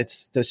like that.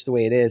 It's just the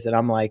way it is." And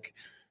I'm like,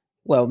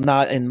 "Well,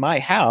 not in my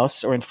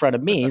house or in front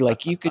of me.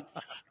 Like, you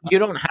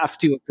don't have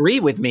to agree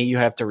with me. You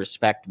have to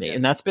respect me."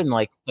 And that's been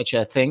like such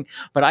a thing.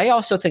 But I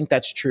also think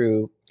that's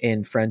true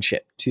in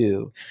friendship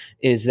too,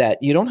 is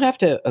that you don't have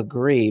to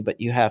agree, but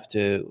you have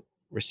to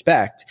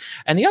respect.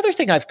 And the other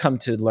thing I've come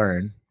to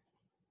learn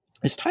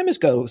as time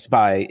goes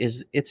by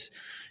is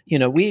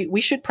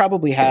we should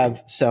probably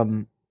have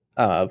some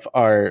of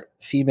our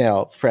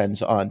female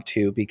friends on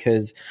too,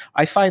 because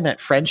I find that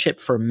friendship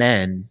for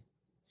men,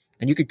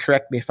 and you could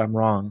correct me if I'm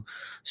wrong,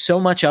 so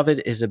much of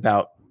it is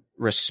about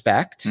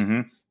respect.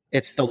 Mm-hmm.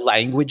 It's the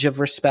language of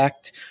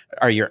respect.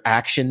 Are your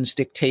actions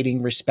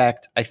dictating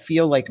respect? I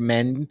feel like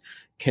men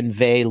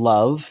convey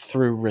love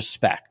through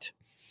respect,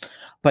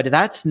 but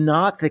that's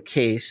not the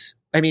case.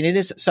 I mean, it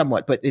is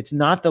somewhat, but it's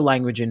not the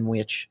language in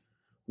which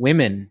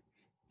women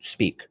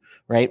speak,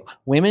 right?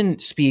 Women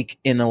speak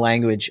in the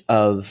language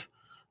of,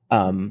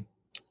 I don't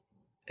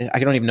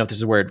even know if this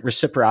is a word,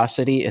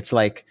 reciprocity. It's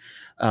like,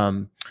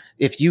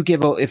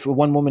 if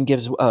one woman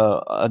gives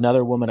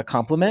another woman a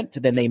compliment,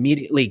 then they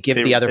immediately give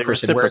the other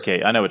person reciprocate.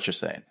 Words. I know what you're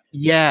saying.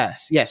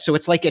 Yes. So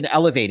it's like an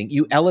elevating.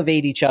 You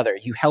elevate each other.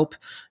 You help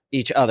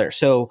each other.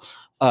 So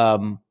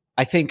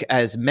I think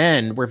as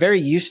men, we're very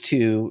used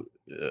to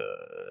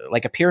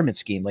like a pyramid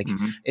scheme. Like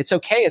it's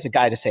okay as a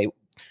guy to say,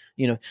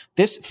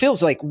 this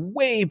feels like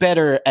way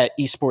better at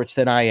esports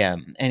than I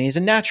am. And he's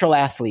a natural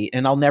athlete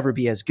and I'll never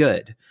be as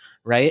good.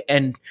 Right.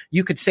 And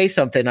you could say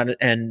something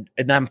and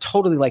I'm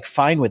totally like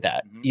fine with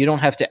that. Mm-hmm. You don't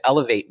have to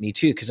elevate me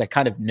too, because I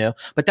kind of know,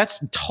 but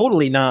that's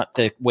totally not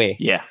the way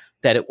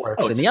that it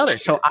works in the other.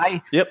 So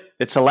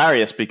it's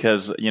hilarious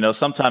because,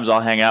 sometimes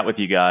I'll hang out with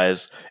you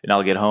guys and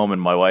I'll get home and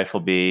my wife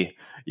will be,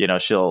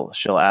 she'll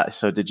ask,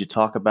 so did you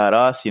talk about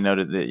us?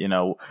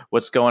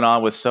 What's going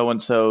on with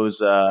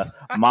so-and-so's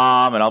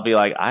mom? And I'll be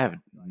like, I have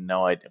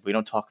no idea. We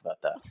don't talk about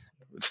that.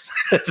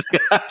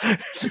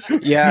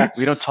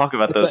 We don't talk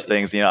about those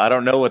things. I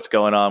don't know what's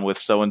going on with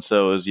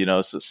so-and-so's,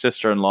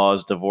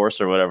 sister-in-law's divorce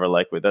or whatever.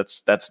 Like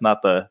that's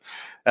not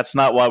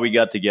why we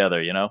got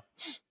together,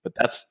 but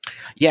that's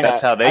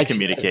how they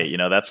communicate.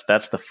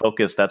 That's the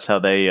focus. That's how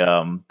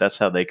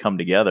they come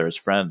together as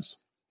friends.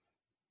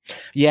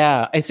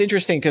 Yeah. It's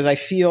interesting because I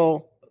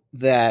feel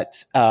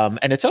that,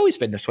 and it's always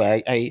been this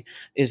way,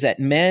 is that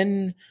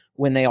men,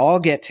 when they all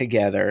get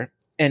together,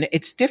 and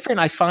it's different,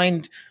 I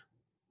find,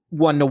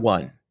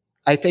 one-to-one.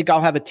 I think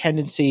I'll have a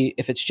tendency,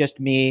 if it's just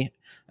me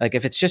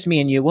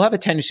and you, we'll have a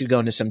tendency to go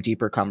into some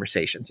deeper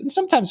conversations, and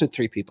sometimes with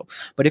 3 people.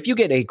 But if you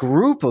get a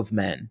group of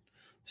men,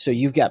 so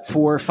you've got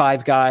 4 or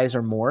 5 guys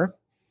or more,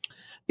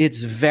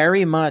 it's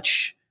very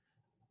much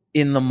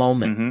in the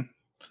moment. Mm-hmm.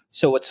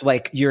 So it's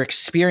like you're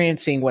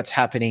experiencing what's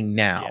happening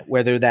now,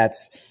 whether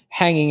that's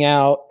hanging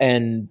out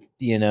and,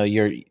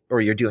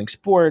 you're doing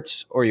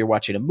sports, or you're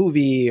watching a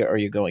movie, or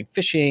you're going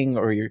fishing,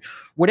 or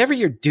whatever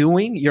you're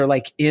doing, you're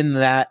like in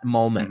that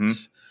moment.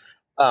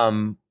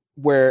 Mm-hmm.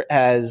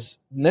 Whereas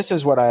this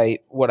is what I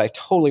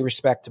totally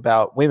respect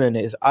about women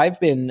is I've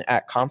been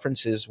at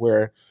conferences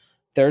where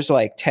there's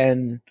like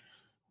 10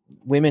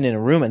 women in a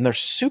room and they're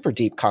super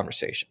deep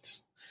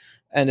conversations.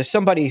 And as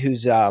somebody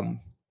who's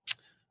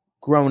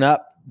grown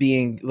up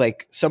being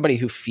like somebody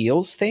who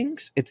feels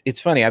things,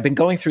 it's funny. I've been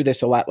going through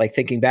this a lot, like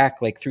thinking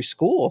back, like through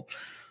school,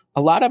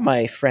 a lot of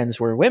my friends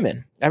were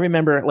women. I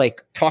remember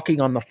like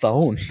talking on the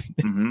phone.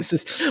 Mm-hmm.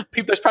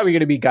 There's probably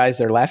going to be guys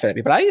that are laughing at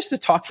me, but I used to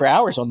talk for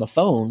hours on the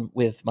phone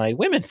with my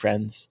women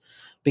friends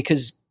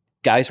because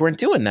guys weren't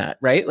doing that.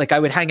 Right. Like I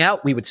would hang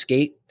out, we would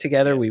skate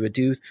together. We would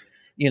do,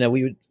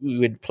 we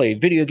would play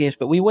video games,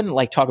 but we wouldn't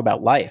like talk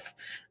about life.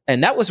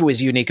 And that was what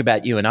was unique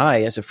about you and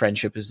I as a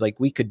friendship, is like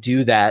we could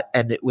do that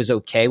and it was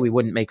okay. We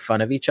wouldn't make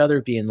fun of each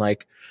other, being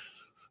like,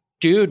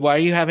 dude, why are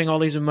you having all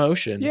these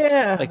emotions?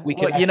 Yeah. Like we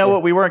could,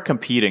 what? We weren't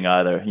competing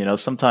either.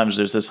 Sometimes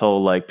there's this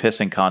whole like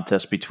pissing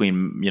contest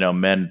between,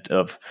 men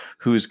of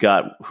who's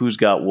got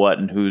what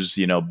and who's,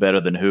 better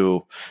than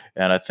who.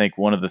 And I think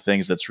one of the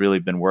things that's really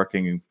been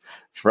working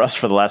for us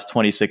for the last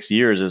 26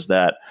 years is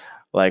that,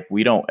 like,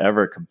 we don't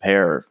ever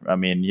compare. I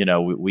mean,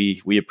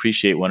 we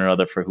appreciate one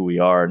another for who we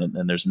are,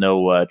 and there's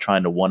no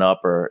trying to one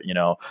up or,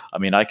 I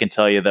mean, I can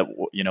tell you that,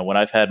 when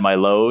I've had my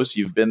lows,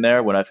 you've been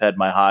there. When I've had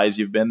my highs,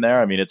 you've been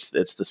there. I mean, it's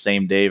the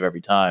same Dave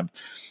every time.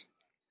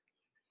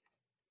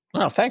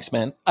 Oh, thanks,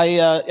 man.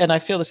 I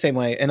feel the same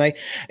way. And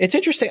it's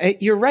interesting.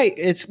 You're right.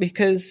 It's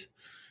because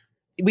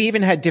we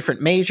even had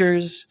different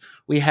majors.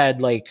 We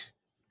had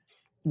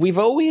we've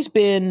always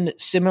been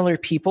similar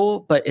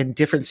people, but in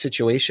different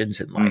situations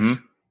in life.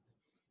 Mm-hmm.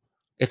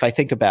 If I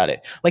think about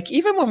it, like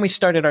even when we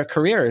started our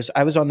careers,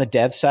 I was on the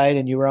dev side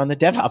and you were on the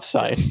DevOps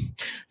side.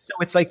 So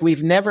it's like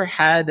we've never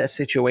had a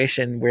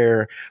situation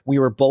where we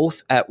were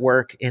both at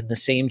work in the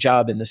same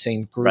job in the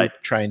same group,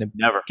 trying to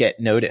get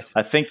noticed.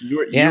 I think you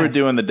were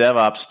doing the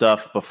DevOps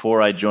stuff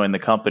before I joined the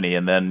company,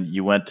 and then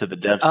you went to the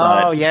dev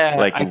side. Oh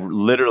yeah,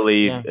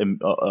 literally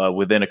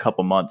within a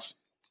couple months.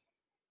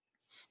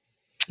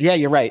 Yeah,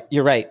 you're right.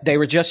 They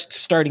were just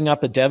starting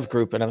up a dev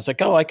group, and I was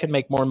like, oh, I can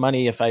make more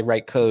money if I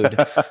write code.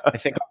 I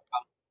think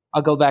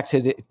I'll go back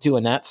to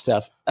doing that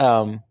stuff.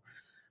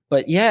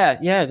 But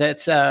yeah,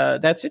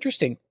 that's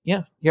interesting.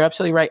 Yeah, you're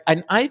absolutely right.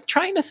 And I'm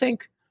trying to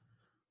think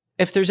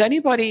if there's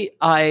anybody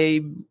I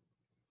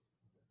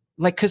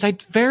like, because I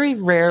very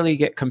rarely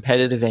get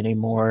competitive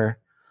anymore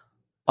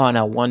on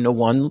a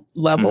one-to-one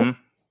level.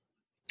 Mm-hmm.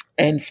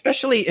 And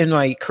especially in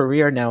my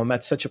career now, I'm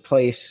at such a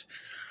place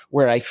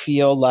where I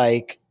feel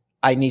like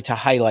I need to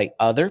highlight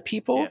other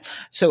people. Yeah.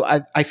 So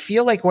I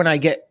feel like when I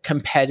get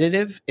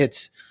competitive,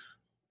 it's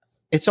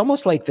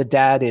almost like the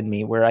dad in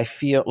me, where I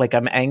feel like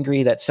I'm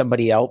angry that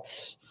somebody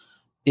else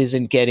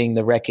isn't getting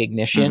the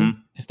recognition, mm-hmm.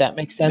 if that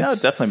makes sense. Yeah,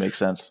 it definitely makes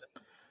sense.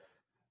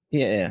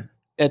 Yeah.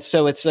 It's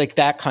like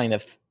that kind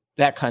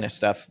of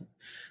stuff.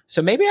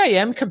 So maybe I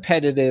am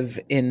competitive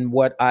in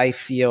what I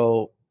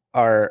feel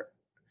are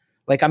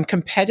like, I'm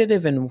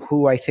competitive in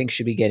who I think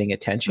should be getting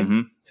attention.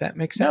 Mm-hmm. If that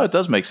makes sense. No, it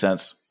does make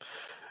sense.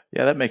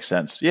 Yeah, that makes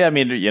sense. Yeah. I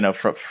mean,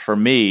 for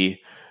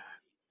me,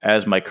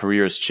 as my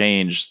career has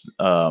changed,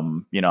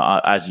 I'm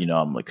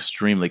an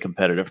extremely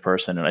competitive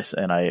person,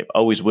 and I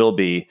always will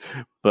be.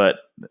 But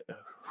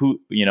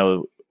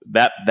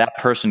that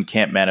person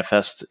can't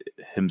manifest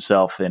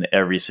himself in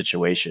every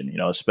situation,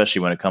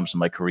 especially when it comes to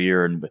my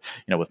career and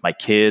with my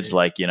kids.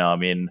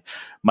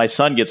 My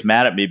son gets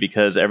mad at me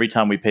because every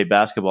time we play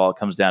basketball, it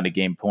comes down to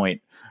game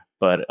point.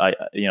 but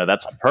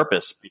that's on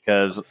purpose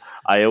because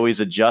I always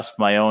adjust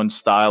my own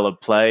style of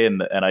play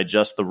and I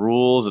adjust the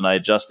rules and I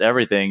adjust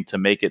everything to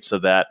make it so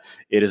that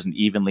it is an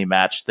evenly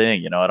matched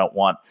thing. I don't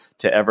want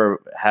to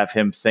ever have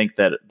him think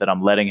that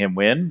I'm letting him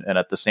win. And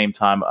at the same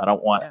time, I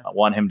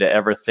want him to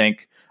ever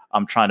think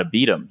I'm trying to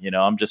beat him.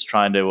 I'm just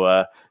trying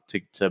to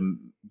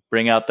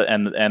bring out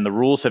and the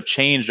rules have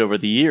changed over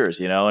the years,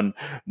 and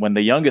when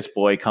the youngest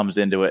boy comes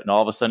into it and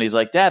all of a sudden he's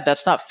like, Dad,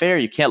 that's not fair.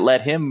 You can't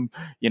let him,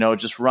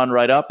 just run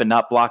right up and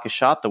not block a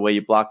shot the way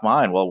you block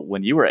mine. Well,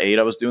 when you were 8,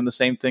 I was doing the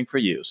same thing for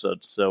you. So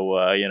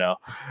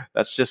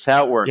that's just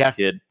how it works,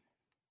 kid.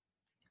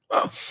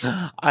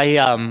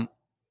 I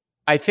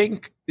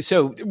think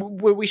so.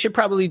 What we should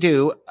probably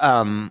do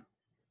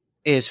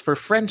is for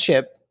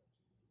friendship,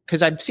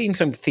 because I'm seeing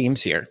some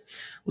themes here.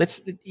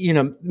 Let's,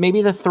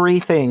 maybe the 3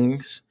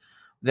 things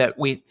that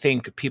we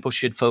think people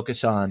should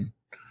focus on.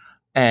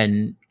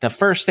 And the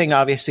first thing,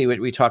 obviously, what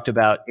we talked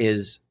about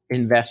is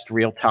invest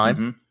real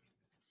time,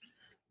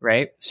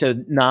 right? So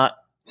not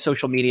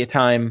social media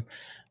time,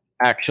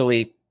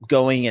 actually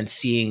going and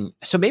seeing.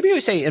 So maybe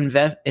we say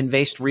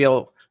invest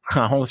real.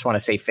 I almost want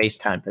to say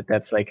FaceTime, but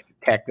that's like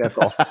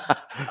technical.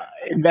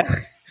 Invest.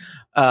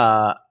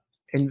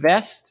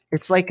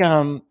 It's like,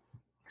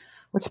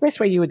 what's the best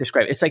way you would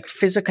describe it? It's like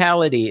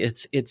physicality.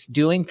 It's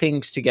doing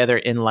things together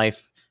in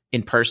life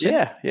in person.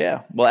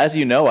 Yeah. Well, as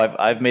you know,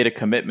 I've made a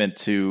commitment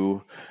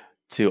to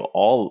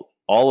all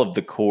of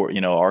the core,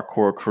 our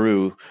core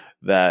crew,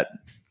 that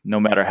no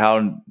matter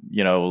how,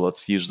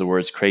 let's use the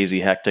words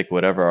crazy, hectic,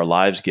 whatever our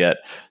lives get,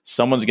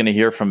 someone's going to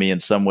hear from me in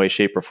some way,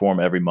 shape, or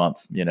form every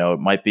month. It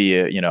might be,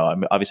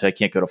 obviously I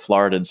can't go to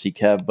Florida and see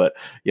Kev, but,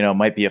 it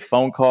might be a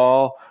phone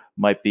call,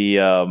 might be,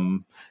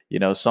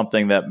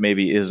 something that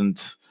maybe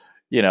isn't,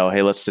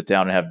 hey, let's sit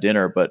down and have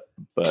dinner. But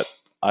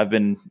I've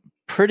been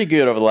pretty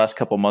good over the last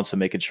couple of months of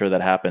making sure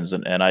that happens.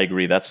 And I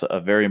agree. That's a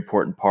very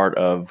important part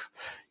of,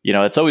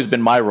 it's always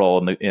been my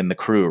role in the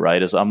crew,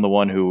 right? Is I'm the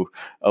one who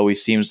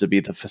always seems to be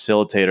the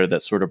facilitator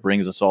that sort of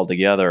brings us all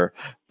together.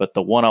 But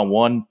the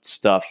one-on-one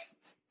stuff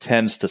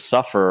tends to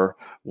suffer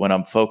when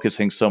I'm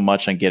focusing so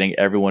much on getting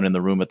everyone in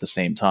the room at the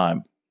same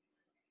time.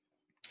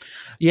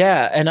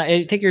 Yeah. And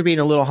I think you're being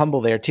a little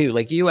humble there too.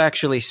 Like, you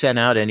actually sent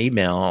out an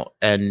email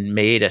and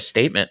made a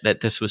statement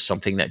that this was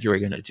something that you were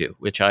going to do,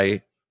 which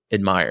I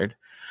admired.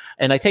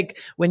 And I think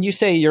when you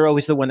say you're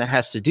always the one that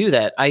has to do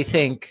that, I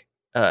think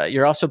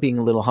you're also being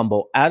a little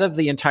humble. Out of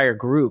the entire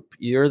group,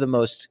 you're the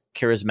most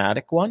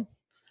charismatic one.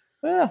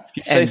 Well, if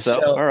you say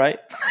so. All right.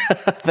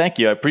 Thank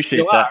you. I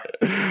appreciate that.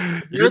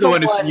 You're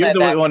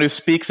the one who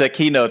speaks at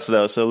keynotes,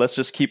 though. So let's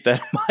just keep that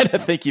in mind. I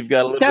think you've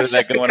got a little bit of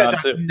that going on,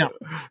 too. No.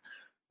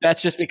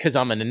 That's just because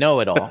I'm a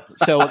know-it-all.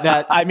 So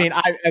that, I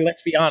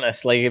let's be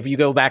honest. Like, if you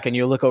go back and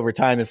you look over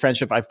time in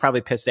friendship, I've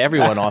probably pissed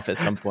everyone off at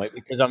some point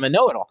because I'm a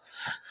know-it-all.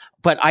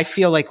 But I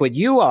feel like what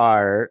you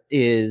are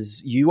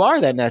is you are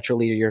that natural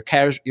leader. You're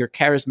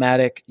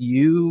charismatic.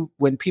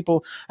 When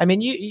people, I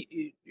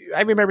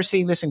remember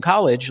seeing this in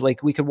college.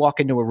 Like, we could walk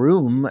into a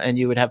room and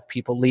you would have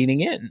people leaning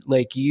in.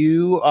 Like,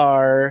 you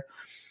are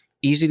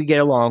easy to get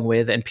along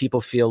with, and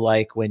people feel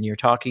like when you're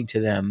talking to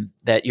them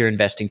that you're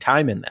investing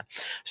time in them.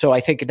 So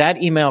I think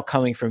that email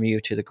coming from you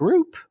to the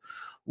group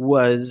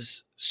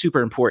was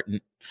super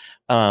important.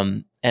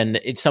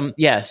 And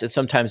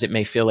sometimes it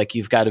may feel like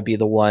you've got to be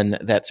the one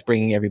that's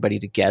bringing everybody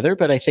together,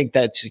 but I think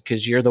that's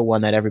because you're the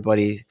one that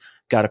everybody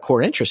got a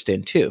core interest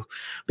in too.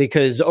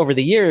 Because over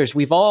the years,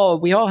 we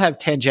all have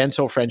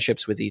tangential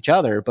friendships with each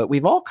other, but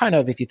we've all kind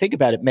of, if you think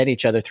about it, met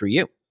each other through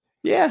you.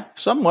 Yeah,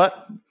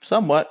 somewhat.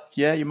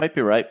 Yeah, you might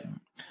be right.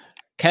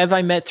 Kev,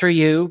 I met through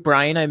you.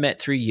 Brian, I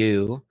met through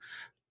you.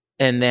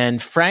 And then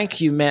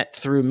Frank, you met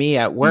through me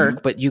at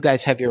work, but you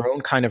guys have your own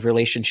kind of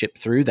relationship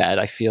through that.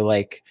 I feel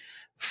like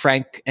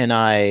Frank and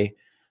I,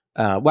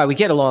 while we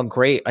get along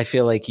great, I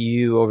feel like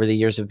you over the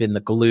years have been the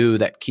glue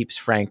that keeps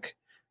Frank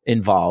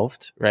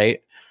involved,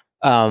 right?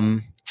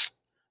 And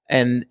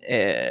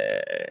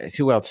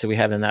who else do we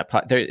have in that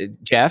pot?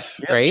 Jeff,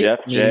 right?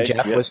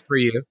 Jeff was for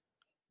you.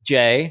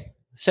 Jay.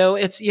 So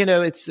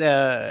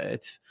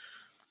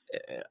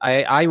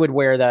I would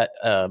wear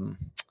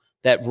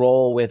that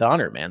role with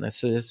honor, man.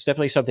 It's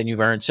definitely something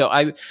you've earned. So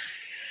I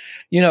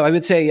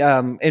would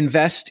say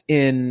invest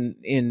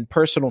in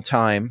personal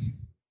time.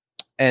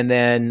 And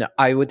then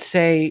I would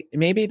say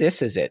maybe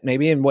this is it.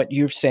 Maybe in what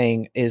you're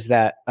saying is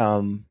that,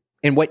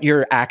 in what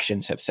your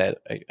actions have said,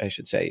 I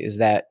should say, is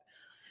that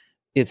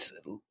it's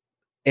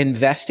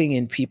investing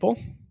in people.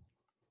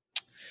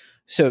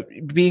 So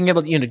being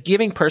able to,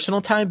 giving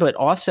personal time, but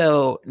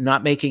also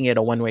not making it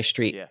a one-way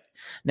street. Yeah.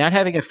 Not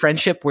having a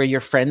friendship where your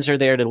friends are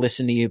there to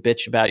listen to you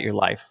bitch about your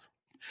life.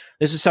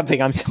 This is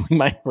something I'm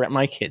telling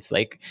my kids.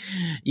 Like,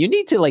 you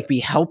need to be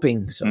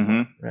helping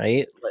someone,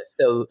 right?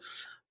 So,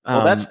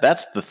 well,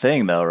 that's the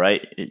thing, though,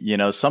 right?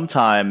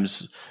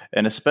 Sometimes,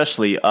 and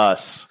especially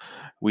us,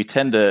 we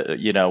tend to,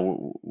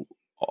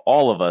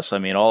 all of us. I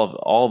mean,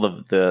 all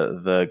of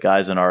the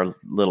guys in our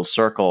little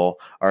circle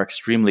are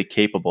extremely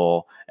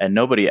capable, and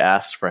nobody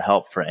asks for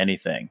help for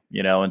anything,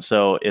 And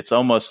so it's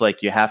almost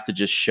like you have to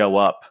just show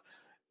up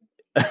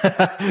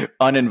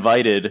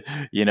uninvited,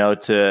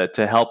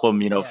 to help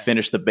them,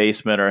 finish the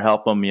basement or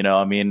help them,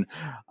 I mean,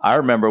 I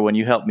remember when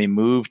you helped me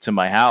move to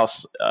my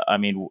house, I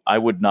mean, I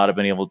would not have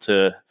been able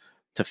to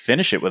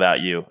finish it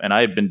without you. And I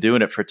had been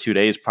doing it for 2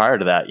 days prior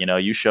to that.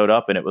 You showed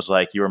up and it was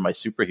like you were my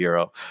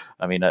superhero.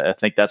 I mean, I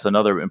think that's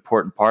another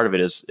important part of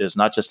it is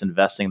not just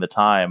investing the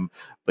time,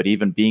 but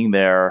even being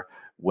there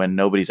when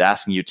nobody's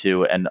asking you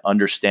to, and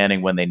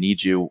understanding when they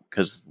need you,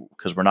 because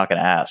we're not going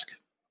to ask.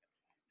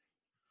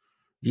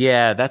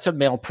 Yeah, that's a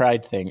male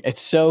pride thing.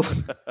 It's so,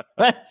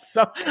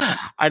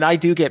 and I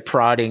do get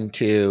prodding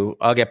too.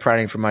 I'll get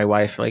prodding from my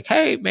wife, like,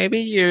 hey,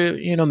 maybe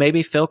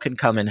maybe Phil can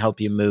come and help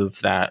you move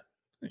that,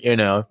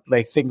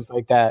 like things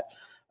like that.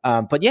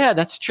 But yeah,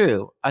 that's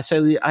true.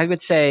 So I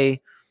would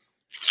say,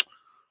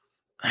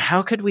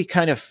 how could we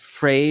kind of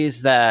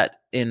phrase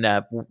that in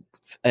a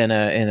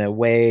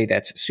way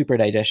that's super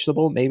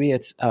digestible? Maybe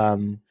it's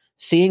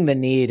seeing the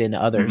need in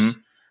others,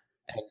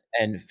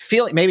 and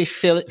filling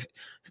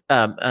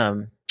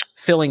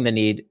the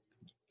need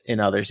in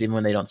others, even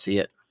when they don't see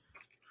it.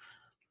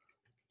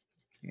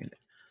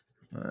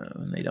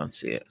 When they don't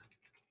see it,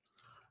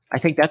 I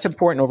think that's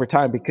important over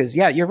time, because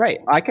yeah, you're right.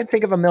 I can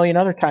think of a million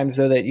other times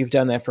though that you've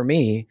done that for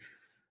me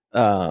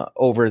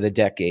over the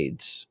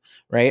decades.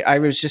 Right? I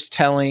was just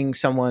telling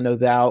someone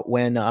about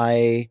when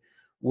I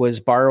was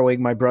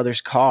borrowing my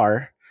brother's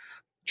car,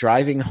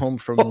 driving home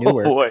from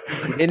Newark.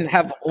 Didn't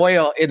have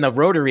oil in the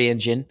rotary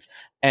engine.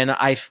 And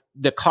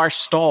the car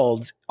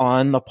stalled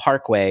on the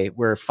parkway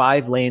where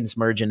 5 lanes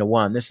merge into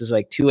one. This is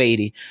like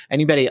 280.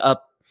 Anybody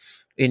up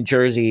in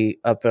Jersey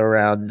up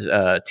around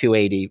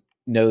 280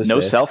 knows no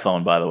this. Cell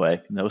phone, by the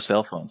way. No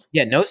cell phones.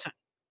 Yeah,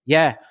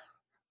 yeah.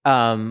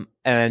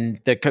 And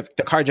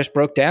the car just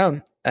broke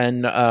down.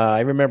 And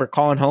I remember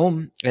calling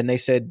home, and they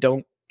said,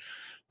 don't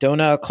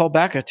call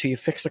back until you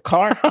fix the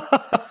car.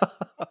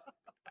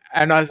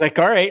 And I was like,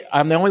 all right,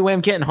 the only way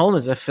I'm getting home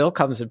is if Phil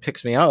comes and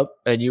picks me up.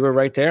 And you were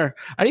right there.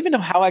 I don't even know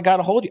how I got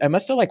a hold of you. I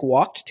must have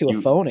walked to a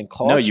phone and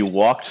called. No, you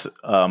walked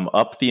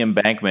up the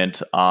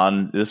embankment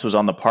this was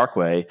on the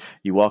Parkway.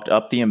 You walked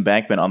up the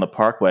embankment on the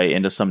Parkway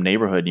into some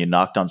neighborhood, and you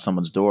knocked on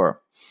someone's door.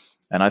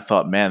 And I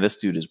thought, man, this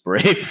dude is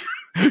brave.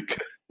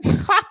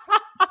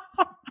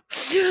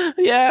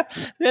 Yeah,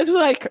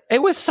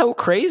 it was so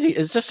crazy.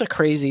 It's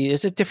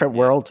a different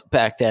world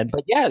back then.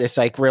 But yeah, it's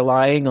like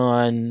relying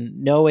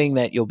on knowing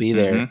that you'll be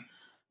there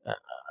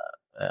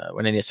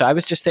when it is. So I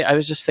was just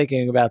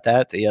thinking about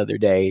that the other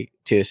day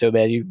too. So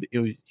man,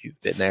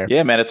 you've been there.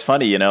 Yeah, man, it's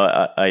funny.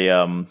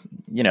 I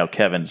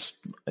Kevin's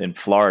in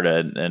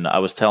Florida, and I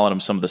was telling him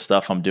some of the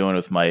stuff I'm doing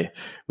with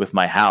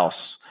my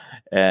house.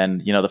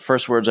 And, the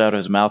first words out of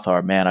his mouth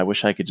are, man, I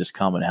wish I could just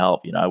come and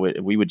help.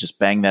 We would just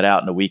bang that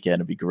out in a weekend.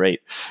 It'd be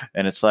great.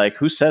 And it's like,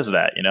 who says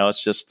that?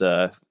 It's just,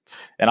 and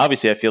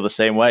obviously I feel the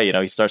same way.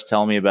 He starts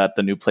telling me about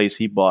the new place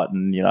he bought,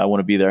 and, I want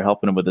to be there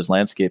helping him with his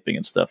landscaping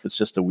and stuff. It's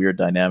just a weird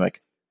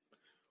dynamic.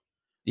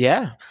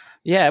 Yeah.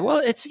 Yeah. Well,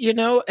 it's,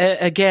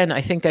 again,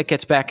 I think that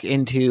gets back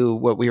into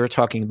what we were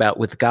talking about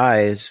with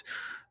guys,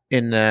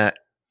 in that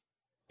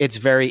it's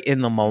very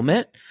in the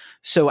moment.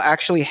 So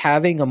actually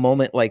having a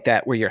moment like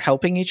that where you're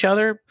helping each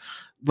other,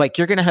 like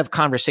you're going to have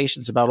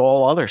conversations about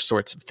all other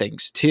sorts of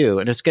things too.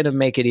 And it's going to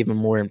make it even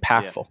more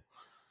impactful,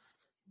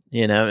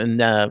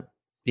 Yeah.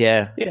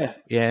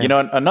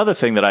 Another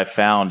thing that I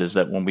found is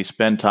that when we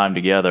spend time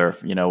together,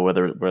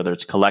 whether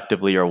it's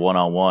collectively or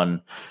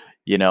one-on-one,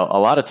 a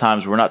lot of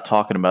times we're not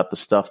talking about the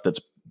stuff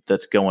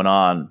that's going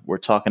on. We're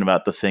talking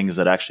about the things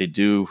that actually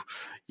do,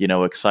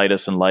 excite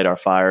us and light our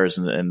fires,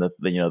 and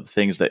the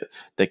things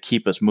that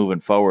keep us moving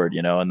forward,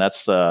 and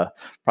that's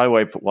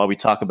probably why we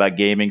talk about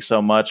gaming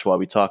so much, why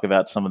we talk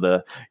about some of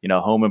the,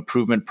 home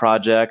improvement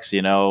projects,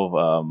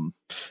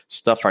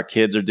 stuff our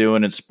kids are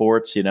doing in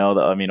sports,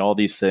 all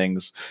these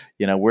things,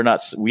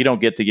 we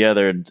don't get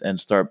together and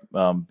start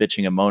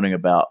bitching and moaning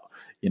about,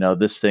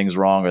 this thing's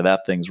wrong or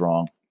that thing's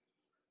wrong.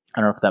 I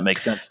don't know if that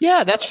makes sense.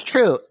 Yeah, that's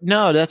true.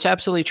 No, that's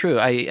absolutely true.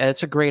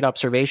 It's a great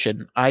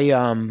observation.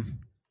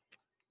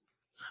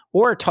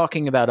 Or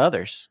talking about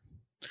others.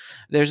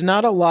 There's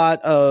not a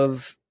lot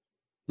of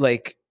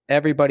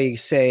everybody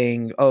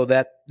saying, oh,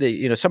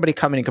 somebody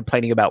coming and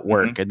complaining about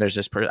work, and there's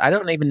this person. I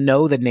don't even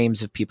know the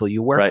names of people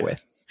you work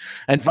with,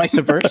 and vice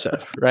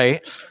versa.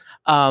 Right.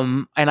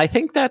 And I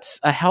think that's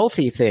a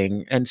healthy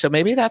thing. And so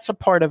maybe that's a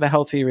part of a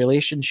healthy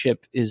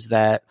relationship, is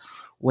that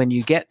when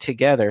you get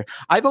together,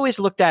 I've always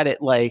looked at it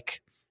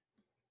like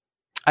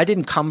I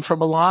didn't come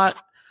from a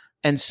lot.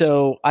 And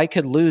so I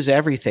could lose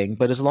everything,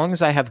 but as long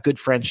as I have good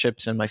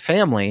friendships in my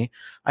family,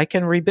 I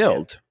can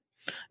rebuild.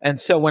 Yeah. And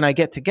so when I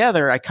get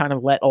together, I kind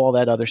of let all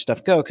that other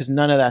stuff go, because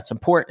none of that's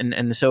important.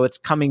 And so it's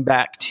coming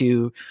back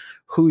to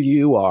who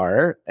you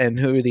are and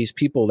who are these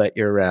people that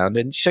you're around.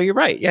 And so you're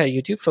right. Yeah,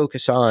 you do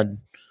focus on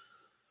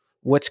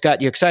what's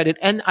got you excited.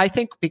 And I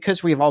think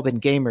because we've all been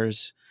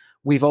gamers,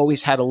 we've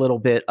always had a little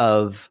bit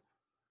of,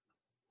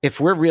 if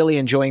we're really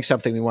enjoying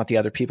something, we want the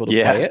other people to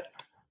play it.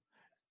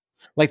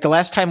 Like the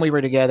last time we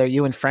were together,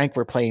 you and Frank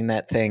were playing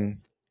that thing.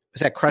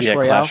 Was that Crush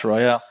Royale? Clash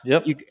Royale.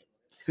 Yep.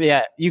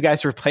 You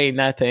guys were playing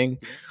that thing.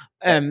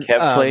 And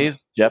Kev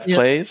plays, Jeff yeah.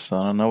 plays.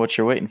 I don't know what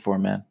you're waiting for,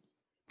 man.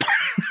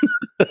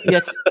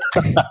 Yes,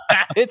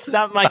 it's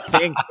not my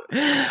thing.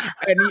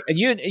 And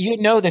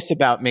you know this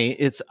about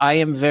me. I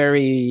am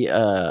very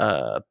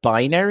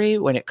binary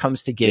when it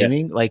comes to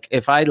gaming. Yeah. Like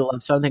if I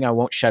love something, I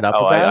won't shut up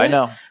about it.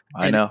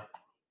 I know.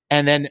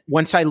 And then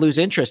once I lose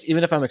interest,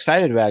 even if I'm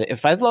excited about it,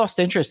 if I've lost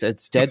interest,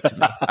 it's dead to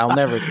me. I'll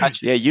never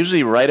touch it. Yeah,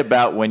 usually right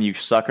about when you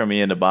sucker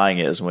me into buying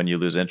it is when you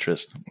lose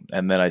interest.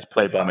 And then I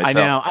play by myself. I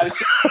know.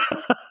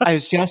 I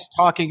was just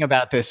talking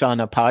about this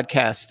on a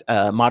podcast,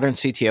 Modern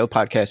CTO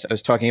podcast. I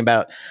was talking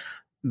about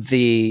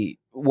the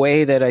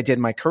way that I did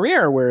my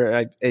career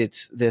where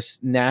it's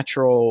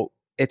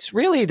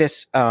really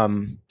this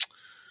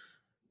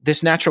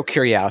natural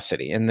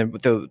curiosity and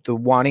the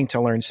wanting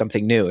to learn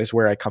something new is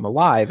where I come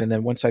alive. And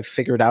then once I've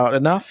figured out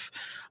enough,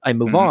 I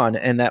move on.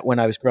 And that when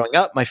I was growing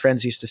up, my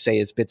friends used to say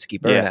is Bitsky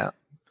burnout. Yeah.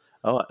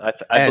 Oh,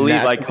 I believe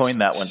I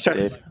coined that one,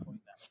 Dave.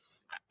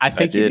 I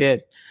think you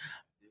did.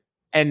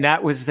 And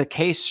that was the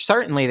case,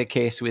 certainly the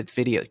case with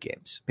video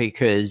games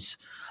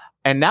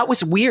and that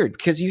was weird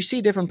because you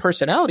see different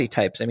personality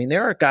types. I mean,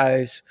 there are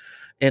guys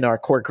in our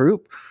core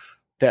group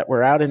that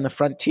were out in the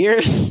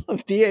frontiers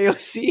of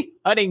DAOC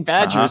hunting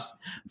badgers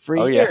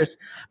for years.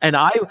 And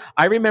I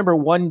remember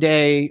one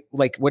day,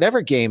 like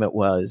whatever game it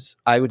was,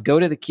 I would go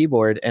to the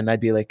keyboard and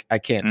I'd be like, I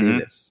can't do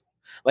this.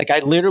 Like I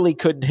literally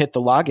couldn't hit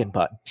the login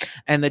button.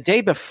 And the day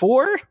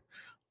before,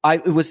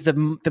 it was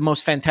the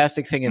most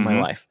fantastic thing in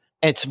my life.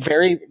 It's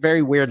very,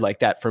 very weird like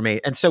that for me.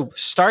 And so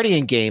starting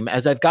a game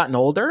as I've gotten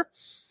older,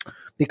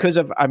 because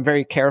I'm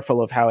very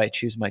careful of how I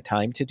choose my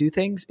time to do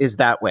things is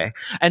that way.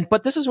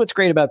 But this is what's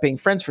great about being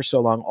friends for so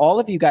long. All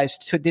of you guys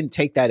didn't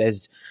take that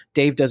as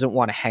Dave doesn't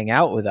want to hang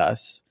out with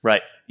us.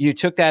 Right. You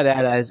took that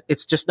as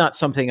it's just not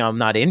something I'm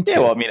not into. Yeah,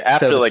 well, I mean,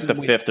 after like the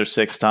fifth or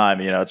sixth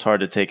time, it's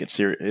hard to take it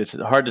serious.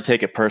 It's hard to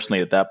take it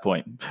personally at that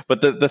point.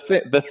 But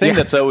the thing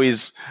that's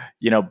always,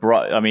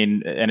 brought, I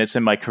mean, and it's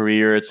in my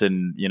career, it's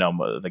in,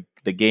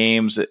 the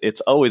games, it's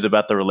always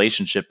about the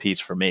relationship piece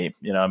for me.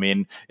 I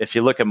mean, if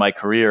you look at my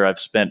career, I've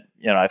spent,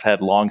 I've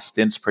had long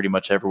stints pretty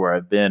much everywhere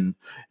I've been.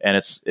 And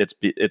it's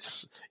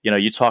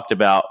you talked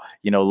about,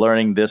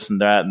 learning this and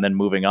that and then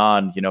moving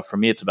on. For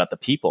me, it's about the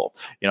people.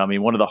 I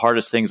mean, one of the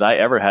hardest things I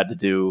ever had to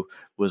do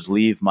was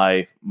leave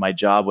my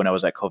job when I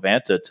was at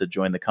Covanta to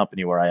join the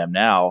company where I am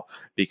now,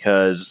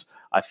 because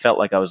I felt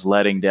like I was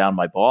letting down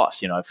my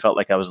boss. I felt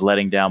like I was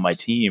letting down my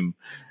team.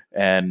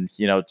 And,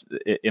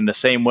 in the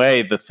same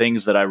way, the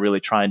things that I really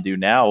try and do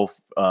now,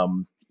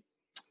 from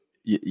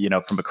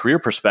a career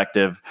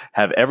perspective,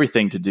 have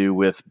everything to do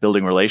with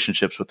building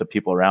relationships with the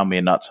people around me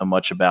and not so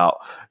much about,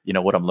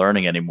 what I'm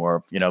learning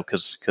anymore,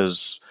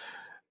 because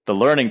the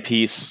learning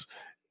piece,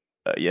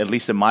 at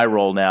least in my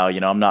role now,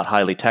 I'm not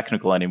highly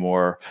technical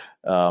anymore.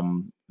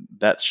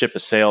 That ship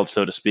has sailed,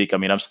 so to speak. I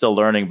mean, I'm still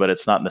learning, but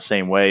it's not in the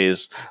same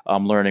ways.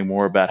 I'm learning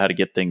more about how to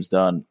get things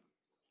done.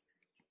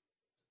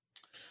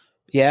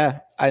 Yeah.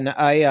 And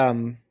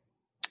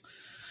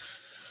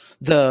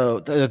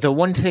the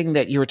one thing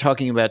that you were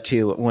talking about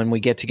too, when we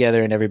get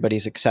together and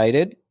everybody's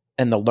excited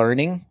and the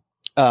learning,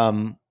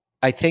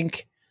 I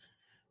think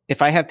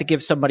if I have to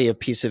give somebody a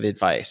piece of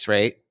advice,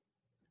 right,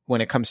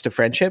 when it comes to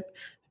friendship,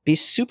 be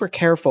super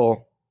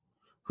careful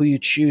who you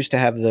choose to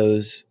have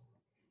those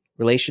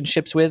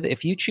relationships with.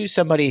 If you choose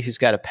somebody who's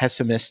got a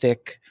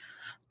pessimistic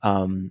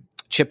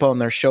chip on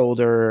their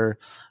shoulder,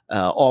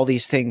 all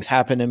these things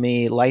happen to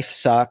me, life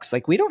sucks.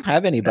 Like we don't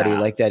have anybody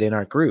like that in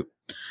our group.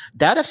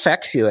 That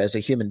affects you as a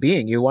human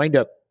being. You wind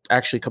up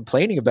actually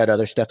complaining about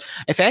other stuff.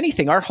 If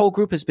anything, our whole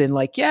group has been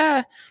like,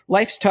 yeah,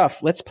 life's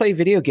tough. Let's play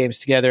video games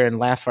together and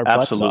laugh our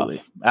butts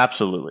off.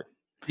 Absolutely.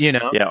 Yeah,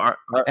 our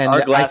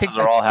glasses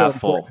are all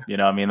half full.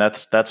 I mean,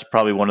 that's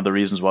probably one of the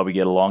reasons why we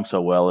get along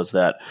so well is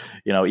that,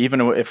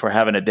 even if we're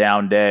having a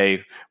down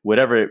day,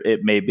 whatever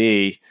it may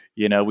be,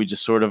 we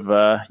just sort of,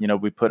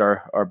 we put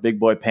our big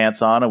boy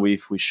pants on and we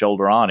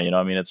shoulder on,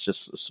 I mean, it's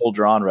just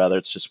soldier on rather.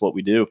 It's just what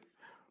we do.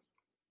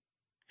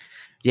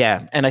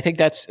 Yeah. And I think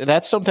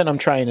that's something I'm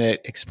trying to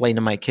explain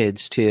to my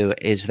kids too,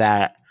 is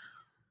that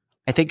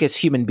I think as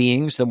human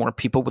beings, the more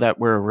people that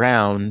we're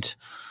around,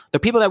 the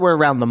people that we're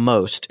around the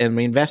most and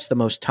we invest the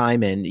most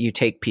time in, you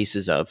take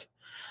pieces of,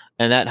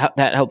 and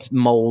that helps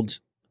mold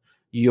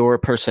your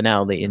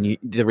personality and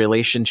the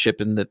relationship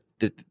and the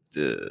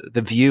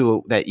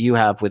view that you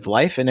have with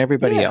life and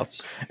everybody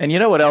else. And you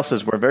know what else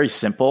is? We're very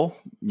simple.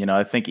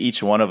 I think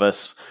each one of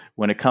us,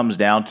 when it comes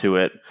down to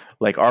it,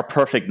 like our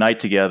perfect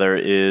night together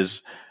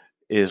is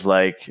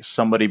like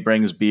somebody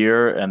brings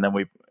beer and then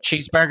we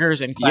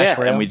cheeseburgers and Clash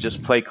Royale. And we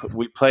just play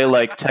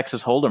like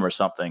Texas Hold'em or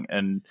something.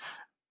 And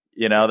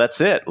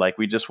that's it. Like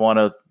we just want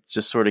to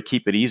just sort of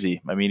keep it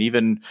easy. I mean,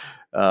 even,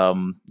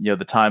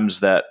 the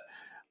times that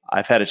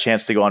I've had a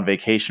chance to go on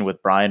vacation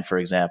with Brian, for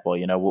example,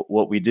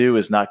 what we do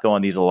is not go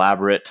on these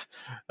elaborate,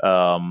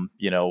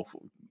 whatever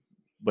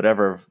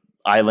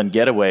island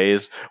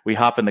getaways. We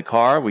hop in the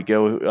car, we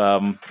go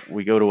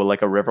to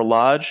a river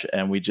lodge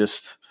and we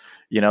just,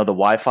 the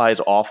Wi-Fi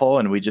is awful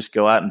and we just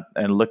go out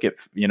and look at,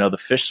 the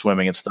fish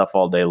swimming and stuff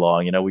all day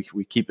long.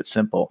 We keep it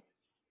simple.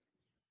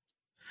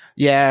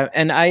 Yeah,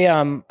 and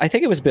I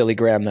think it was Billy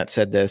Graham that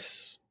said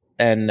this,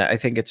 and I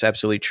think it's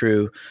absolutely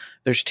true.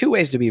 There's two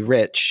ways to be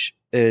rich: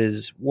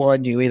 is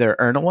one, you either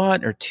earn a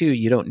lot, or two,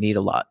 you don't need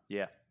a lot.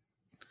 Yeah.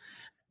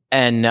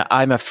 And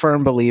I'm a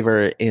firm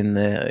believer in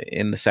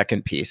the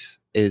second piece,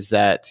 is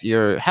that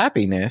your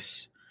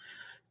happiness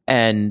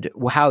and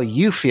how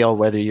you feel,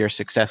 whether you're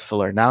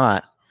successful or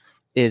not,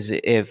 is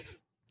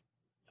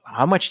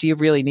how much do you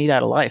really need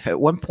out of life? At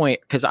one point,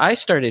 because I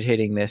started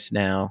hitting this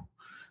now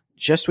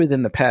just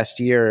within the past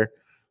year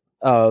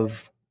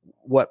of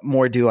what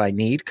more do I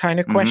need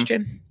kind of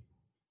question,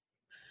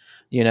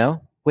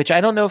 which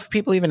I don't know if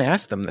people even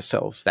ask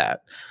themselves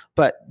that,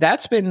 but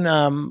that's been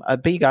a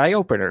big eye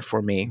opener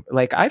for me.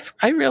 Like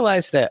I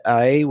realized that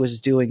I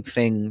was doing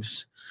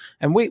things,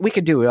 and we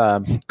could do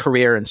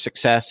career and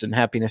success and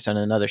happiness on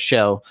another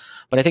show,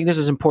 but I think this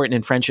is important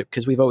in friendship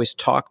because we've always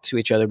talked to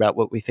each other about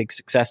what we think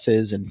success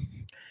is. And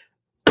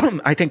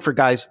I think for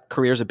guys,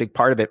 career is a big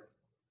part of it.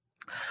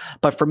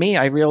 But for me,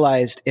 I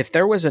realized if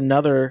there was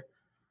another,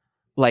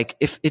 like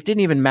if it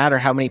didn't even matter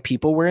how many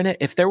people were in it,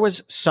 if there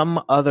was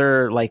some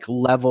other like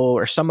level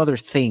or some other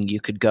thing you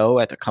could go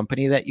at the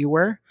company that you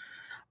were,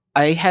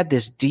 I had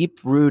this deep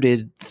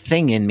rooted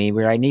thing in me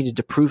where I needed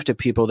to prove to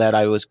people that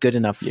I was good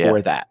enough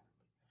for that.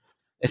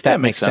 If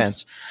that makes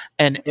sense.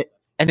 And it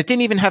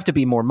didn't even have to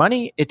be more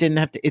money. It didn't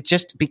have to, it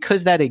just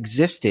because that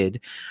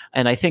existed.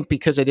 And I think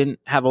because I didn't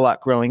have a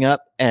lot growing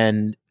up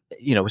and,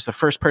 was the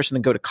first person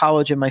to go to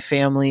college in my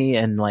family.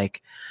 And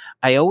like,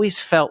 I always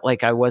felt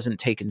like I wasn't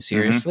taken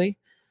seriously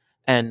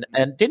and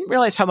didn't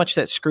realize how much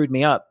that screwed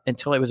me up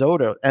until I was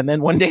older. And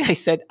then one day I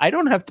said, I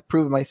don't have to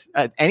prove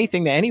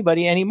anything to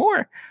anybody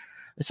anymore.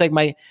 It's like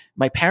my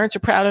parents are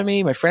proud of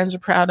me. My friends are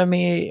proud of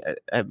me.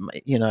 I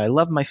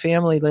love my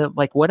family.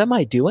 Like, what am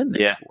I doing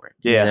this for?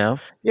 Yeah.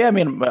 Yeah. I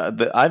mean,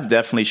 I've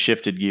definitely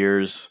shifted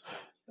gears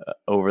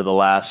over the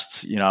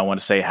last, I want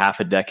to say half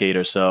a decade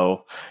or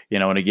so,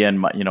 and again,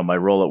 my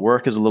role at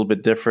work is a little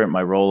bit different.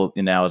 My role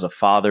now as a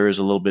father is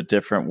a little bit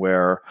different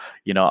where,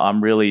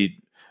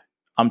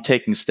 I'm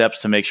taking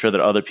steps to make sure that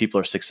other people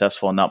are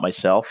successful and not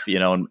myself,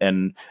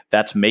 and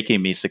that's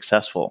making me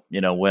successful.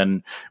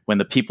 When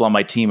the people on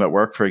my team at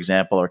work, for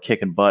example, are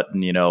kicking butt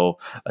and,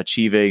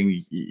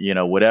 achieving,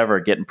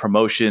 whatever, getting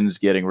promotions,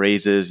 getting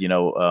raises,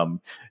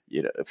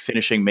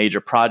 finishing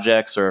major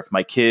projects, or if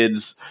my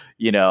kids,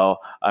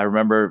 I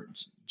remember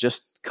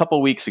just a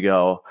couple weeks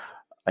ago,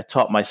 I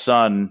taught my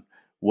son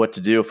what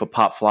to do if a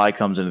pop fly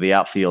comes into the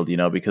outfield,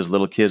 because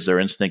little kids, their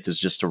instinct is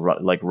just to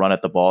run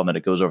at the ball and then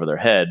it goes over their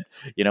head.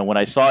 When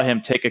I saw him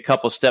take a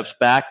couple steps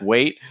back,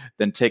 wait,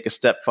 then take a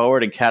step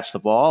forward and catch the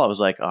ball, I was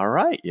like, all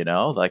right,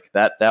 like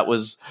that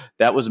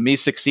was me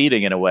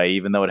succeeding in a way,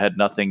 even though it had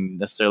nothing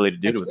necessarily to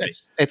do with me.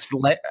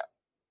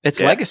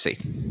 It's legacy,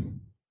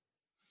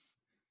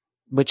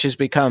 which has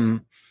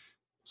become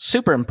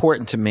super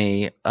important to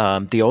me.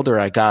 The older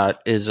I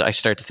got, is I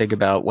start to think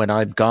about when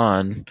I'm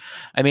gone.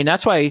 I mean,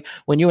 that's why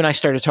when you and I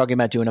started talking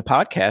about doing a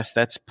podcast,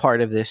 that's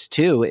part of this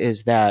too,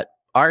 is that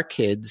our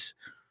kids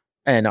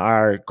and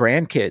our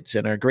grandkids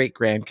and our great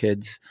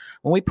grandkids,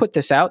 when we put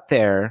this out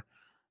there,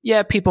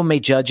 people may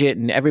judge it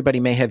and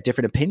everybody may have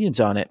different opinions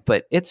on it,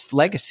 but it's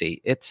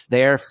legacy. It's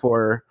there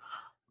for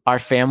our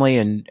family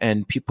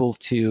and people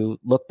to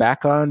look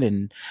back on,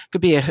 and it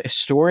could be a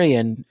story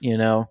and,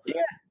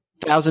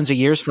 thousands of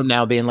years from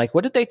now being like,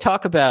 what did they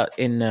talk about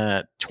in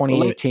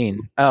 2018?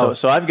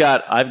 So I've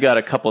got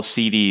a couple of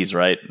CDs,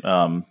 right?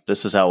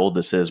 This is how old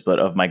this is, but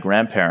of my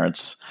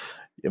grandparents,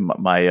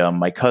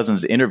 my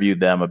cousins interviewed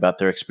them about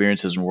their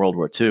experiences in World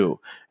War II.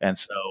 And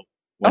so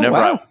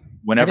whenever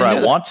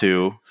I want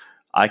to,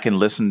 I can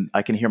listen,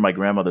 I can hear my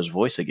grandmother's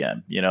voice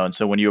again, and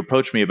so when you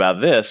approach me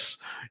about this,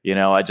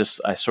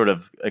 I sort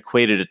of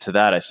equated it to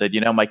that. I said,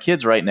 my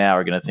kids right now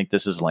are going to think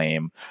this is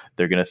lame.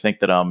 They're going to think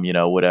that I'm,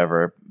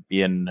 whatever,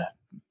 being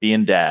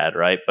dad.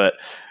 Right. But,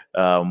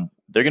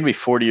 they're going to be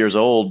 40 years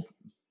old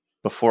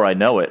before I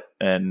know it.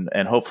 And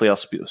hopefully I'll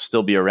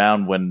still be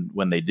around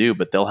when they do,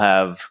 but they'll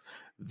have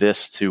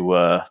this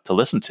to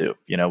listen to,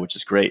 which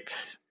is great.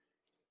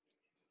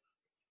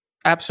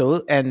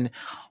 Absolutely. And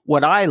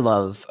what I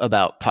love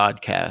about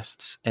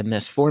podcasts and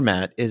this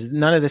format is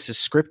none of this is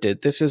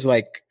scripted. This is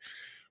like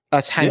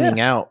us hanging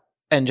out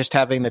and just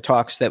having the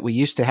talks that we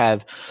used to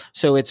have.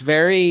 So it's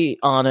very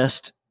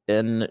honest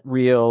and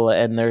real,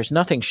 and there's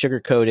nothing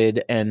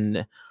sugar-coated.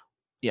 And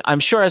I'm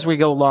sure as we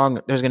go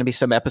along, there's going to be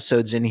some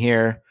episodes in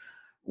here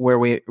where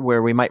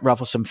we might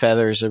ruffle some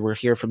feathers, or we'll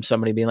hear from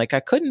somebody being like,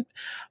 I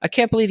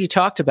can't believe you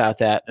talked about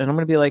that. And I'm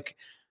going to be like,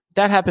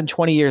 that happened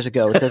 20 years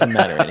ago. It doesn't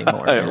matter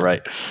anymore.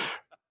 Right.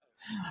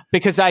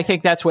 Because I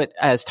think that's what,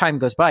 as time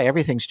goes by,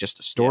 everything's just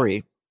a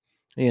story.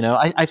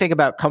 I think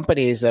about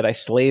companies that I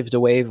slaved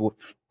away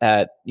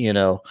at,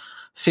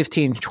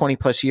 15, 20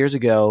 plus years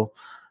ago.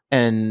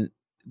 And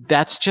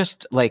that's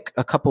just like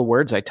a couple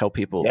words I tell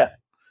people. Yeah.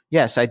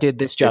 Yes, I did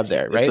this job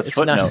there, right? It's a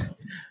footnote.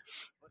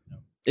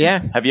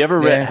 Yeah. Have you ever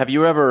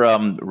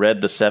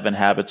read The 7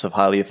 Habits of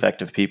Highly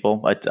Effective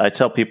People? I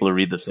tell people to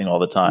read this thing all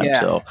the time.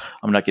 So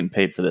I'm not getting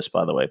paid for this,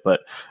 by the way, but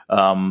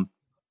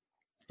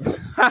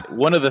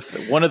one of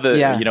the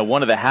Yeah.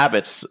 one of the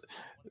habits,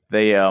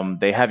 they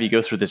have you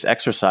go through this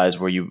exercise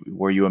where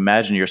you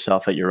imagine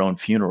yourself at your own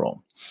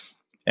funeral,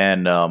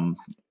 and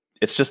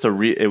it's just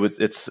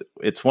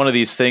it's one of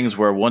these things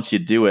where once you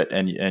do it,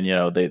 and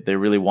they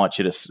really want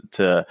you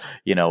to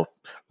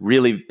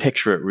really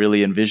picture it,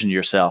 really envision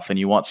yourself, and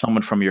you want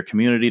someone from your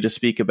community to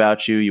speak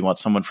about you, you want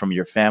someone from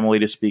your family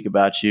to speak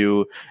about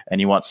you,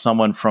 and you want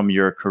someone from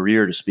your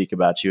career to speak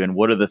about you, and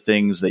what are the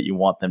things that you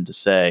want them to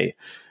say.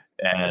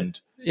 And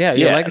your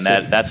legacy.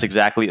 and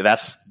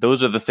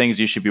those are the things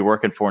you should be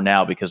working for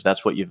now, because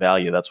that's what you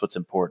value. That's what's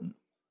important.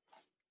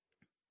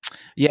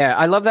 Yeah,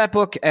 I love that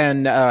book,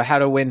 and How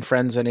to Win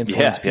Friends and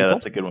Influence People. Yeah,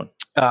 that's a good one.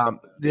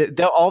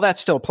 All that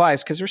still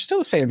applies because we're still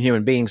the same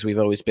human beings we've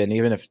always been,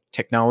 even if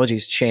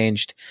technology's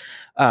changed.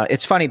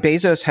 It's funny,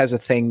 Bezos has a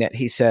thing that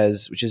he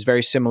says, which is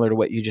very similar to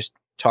what you just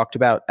talked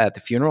about at the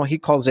funeral. He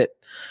calls it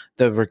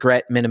the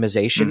regret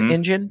minimization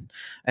engine.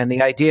 And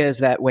the idea is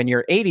that when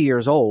you're 80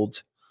 years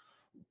old,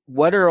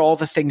 what are all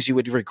the things you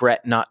would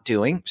regret not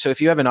doing? So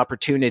if you have an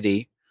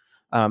opportunity,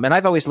 and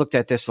I've always looked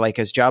at this like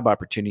as job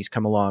opportunities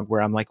come along,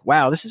 where I'm like,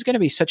 wow, this is going to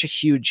be such a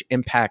huge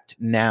impact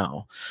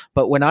now.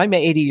 But when I'm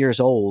 80 years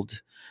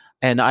old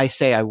and I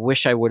say, I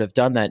wish I would have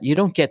done that, you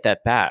don't get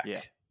that back.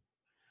 Yeah.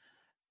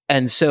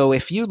 And so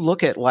if you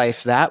look at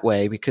life that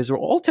way, because we're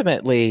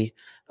ultimately,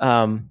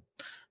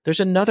 there's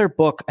another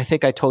book I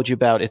think I told you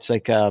about. It's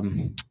like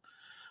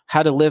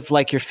How to Live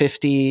Like You're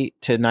 50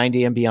 to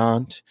 90 and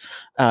Beyond.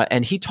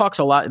 And he talks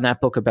a lot in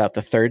that book about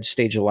the third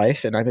stage of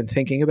life. And I've been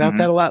thinking about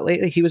that a lot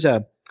lately. He was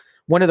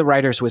one of the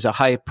writers was a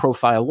high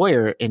profile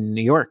lawyer in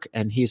New York.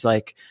 And he's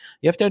like,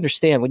 you have to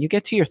understand, when you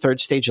get to your third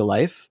stage of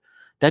life,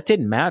 that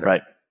didn't matter.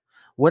 Right.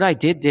 What I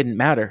did didn't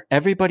matter.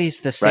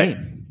 Everybody's the same.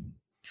 Right.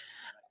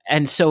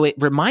 And so it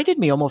reminded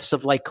me almost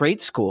of like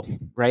grade school,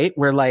 right?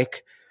 Where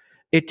like,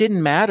 it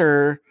didn't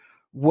matter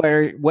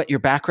what your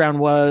background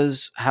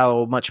was,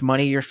 how much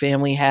money your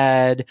family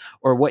had,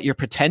 or what your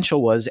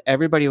potential was.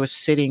 Everybody was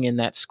sitting in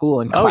that school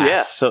in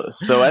class. Oh yeah.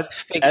 So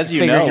as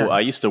you know,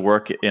 I used to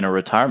work in a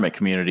retirement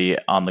community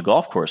on the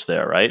golf course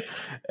there, right?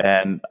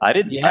 And I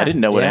didn't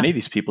know what any of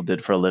these people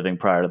did for a living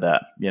prior to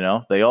that.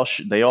 They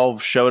all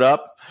showed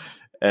up,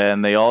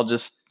 and they all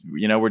just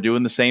were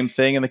doing the same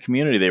thing in the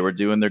community. They were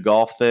doing their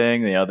golf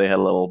thing. They had a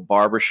little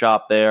barber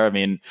shop there. I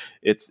mean,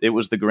 it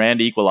was the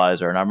grand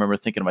equalizer. And I remember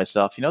thinking to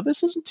myself,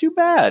 this isn't too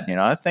bad.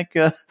 I think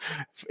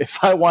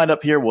if I wind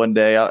up here one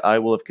day, I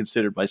will have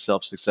considered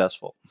myself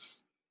successful.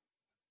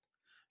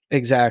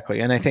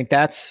 Exactly. And I think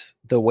that's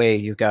the way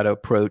you've got to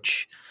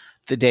approach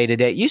the day to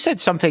day. You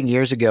said something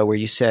years ago where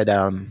you said,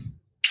 I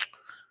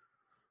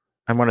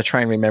want to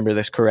try and remember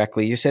this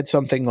correctly. You said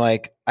something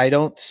like, I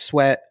don't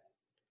sweat.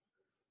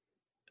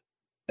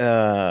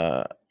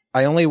 I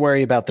only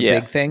worry about the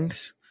big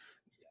things.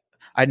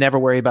 I never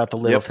worry about the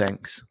little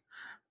things.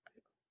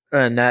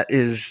 And that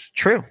is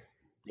true.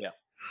 Yeah.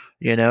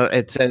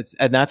 It's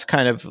and that's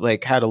kind of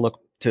like how to look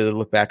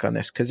back on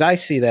this. 'Cause I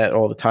see that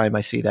all the time.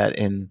 I see that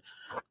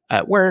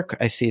at work.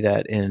 I see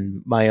that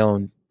in my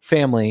own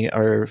family,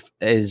 I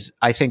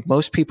think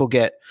most people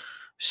get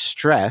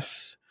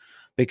stress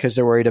because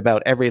they're worried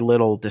about every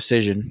little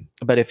decision.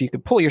 But if you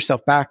could pull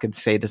yourself back and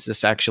say, does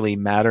this actually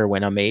matter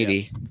when I'm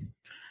 80? Yeah.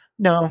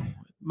 No,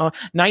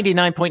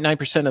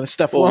 99.9% of the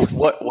stuff. Well,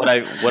 what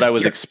I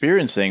was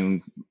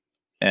experiencing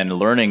and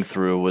learning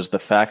through was the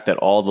fact that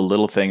all the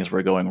little things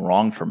were going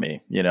wrong for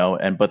me,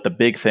 but the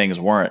big things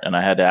weren't. And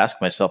I had to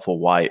ask myself, well,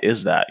 why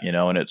is that?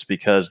 And it's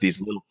because these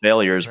little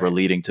failures were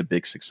leading to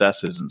big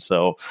successes. And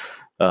so,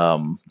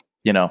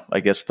 I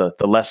guess the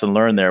lesson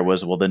learned there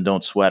was, well, then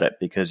don't sweat it,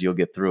 because you'll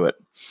get through it.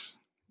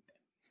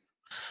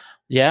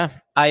 Yeah.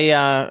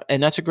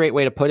 And that's a great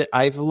way to put it.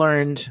 I've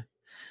learned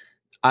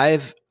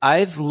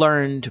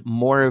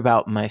more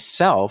about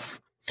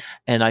myself,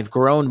 and I've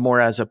grown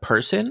more as a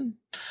person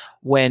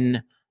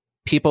when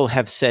people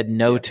have said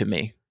no to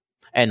me,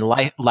 and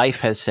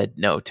life has said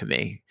no to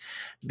me,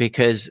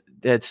 because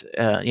that's,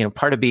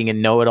 part of being a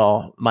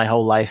know-it-all my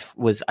whole life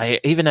was,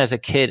 even as a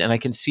kid, and I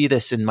can see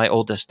this in my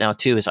oldest now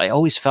too, is I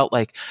always felt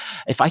like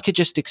if I could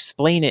just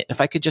explain it, if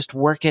I could just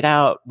work it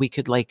out, we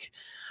could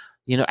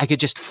I could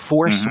just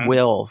force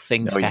will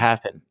things to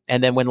happen.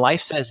 And then when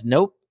life says,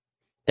 nope,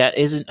 that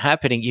isn't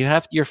happening,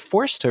 you're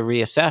forced to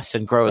reassess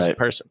and grow as a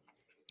person.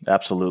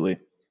 Absolutely.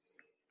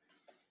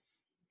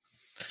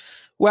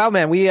 Well,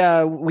 man,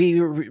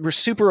 we're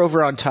super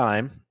over on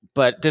time,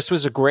 but this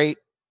was a great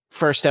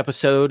first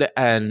episode,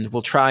 and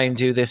we'll try and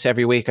do this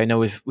every week. I know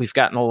we've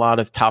gotten a lot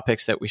of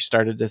topics that we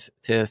started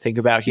to think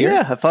about here.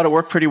 Yeah, I thought it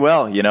worked pretty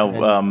well.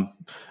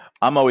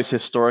 I'm always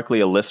historically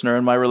a listener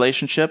in my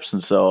relationships,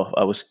 and so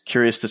I was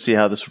curious to see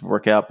how this would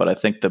work out. But I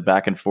think the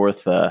back and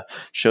forth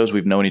shows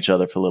we've known each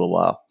other for a little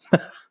while.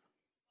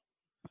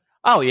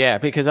 Oh yeah,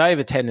 because I have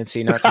a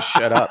tendency not to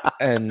shut up,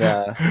 and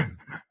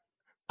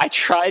I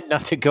tried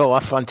not to go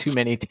off on too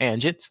many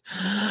tangents.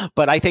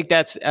 But I think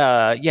that's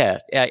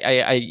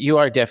you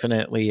are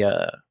definitely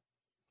a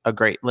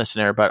great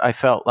listener. But I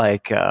felt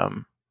like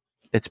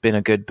it's been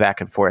a good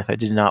back and forth. I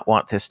did not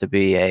want this to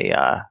be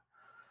a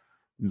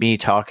me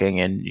talking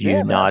and you Yeah,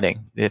 man.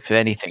 nodding. If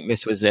anything,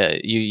 this was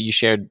you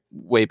shared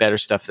way better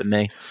stuff than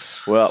me.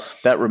 Well,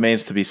 that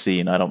remains to be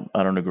seen. I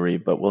don't agree,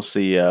 but we'll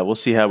see. We'll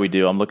see how we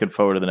do. I'm looking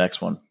forward to the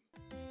next one.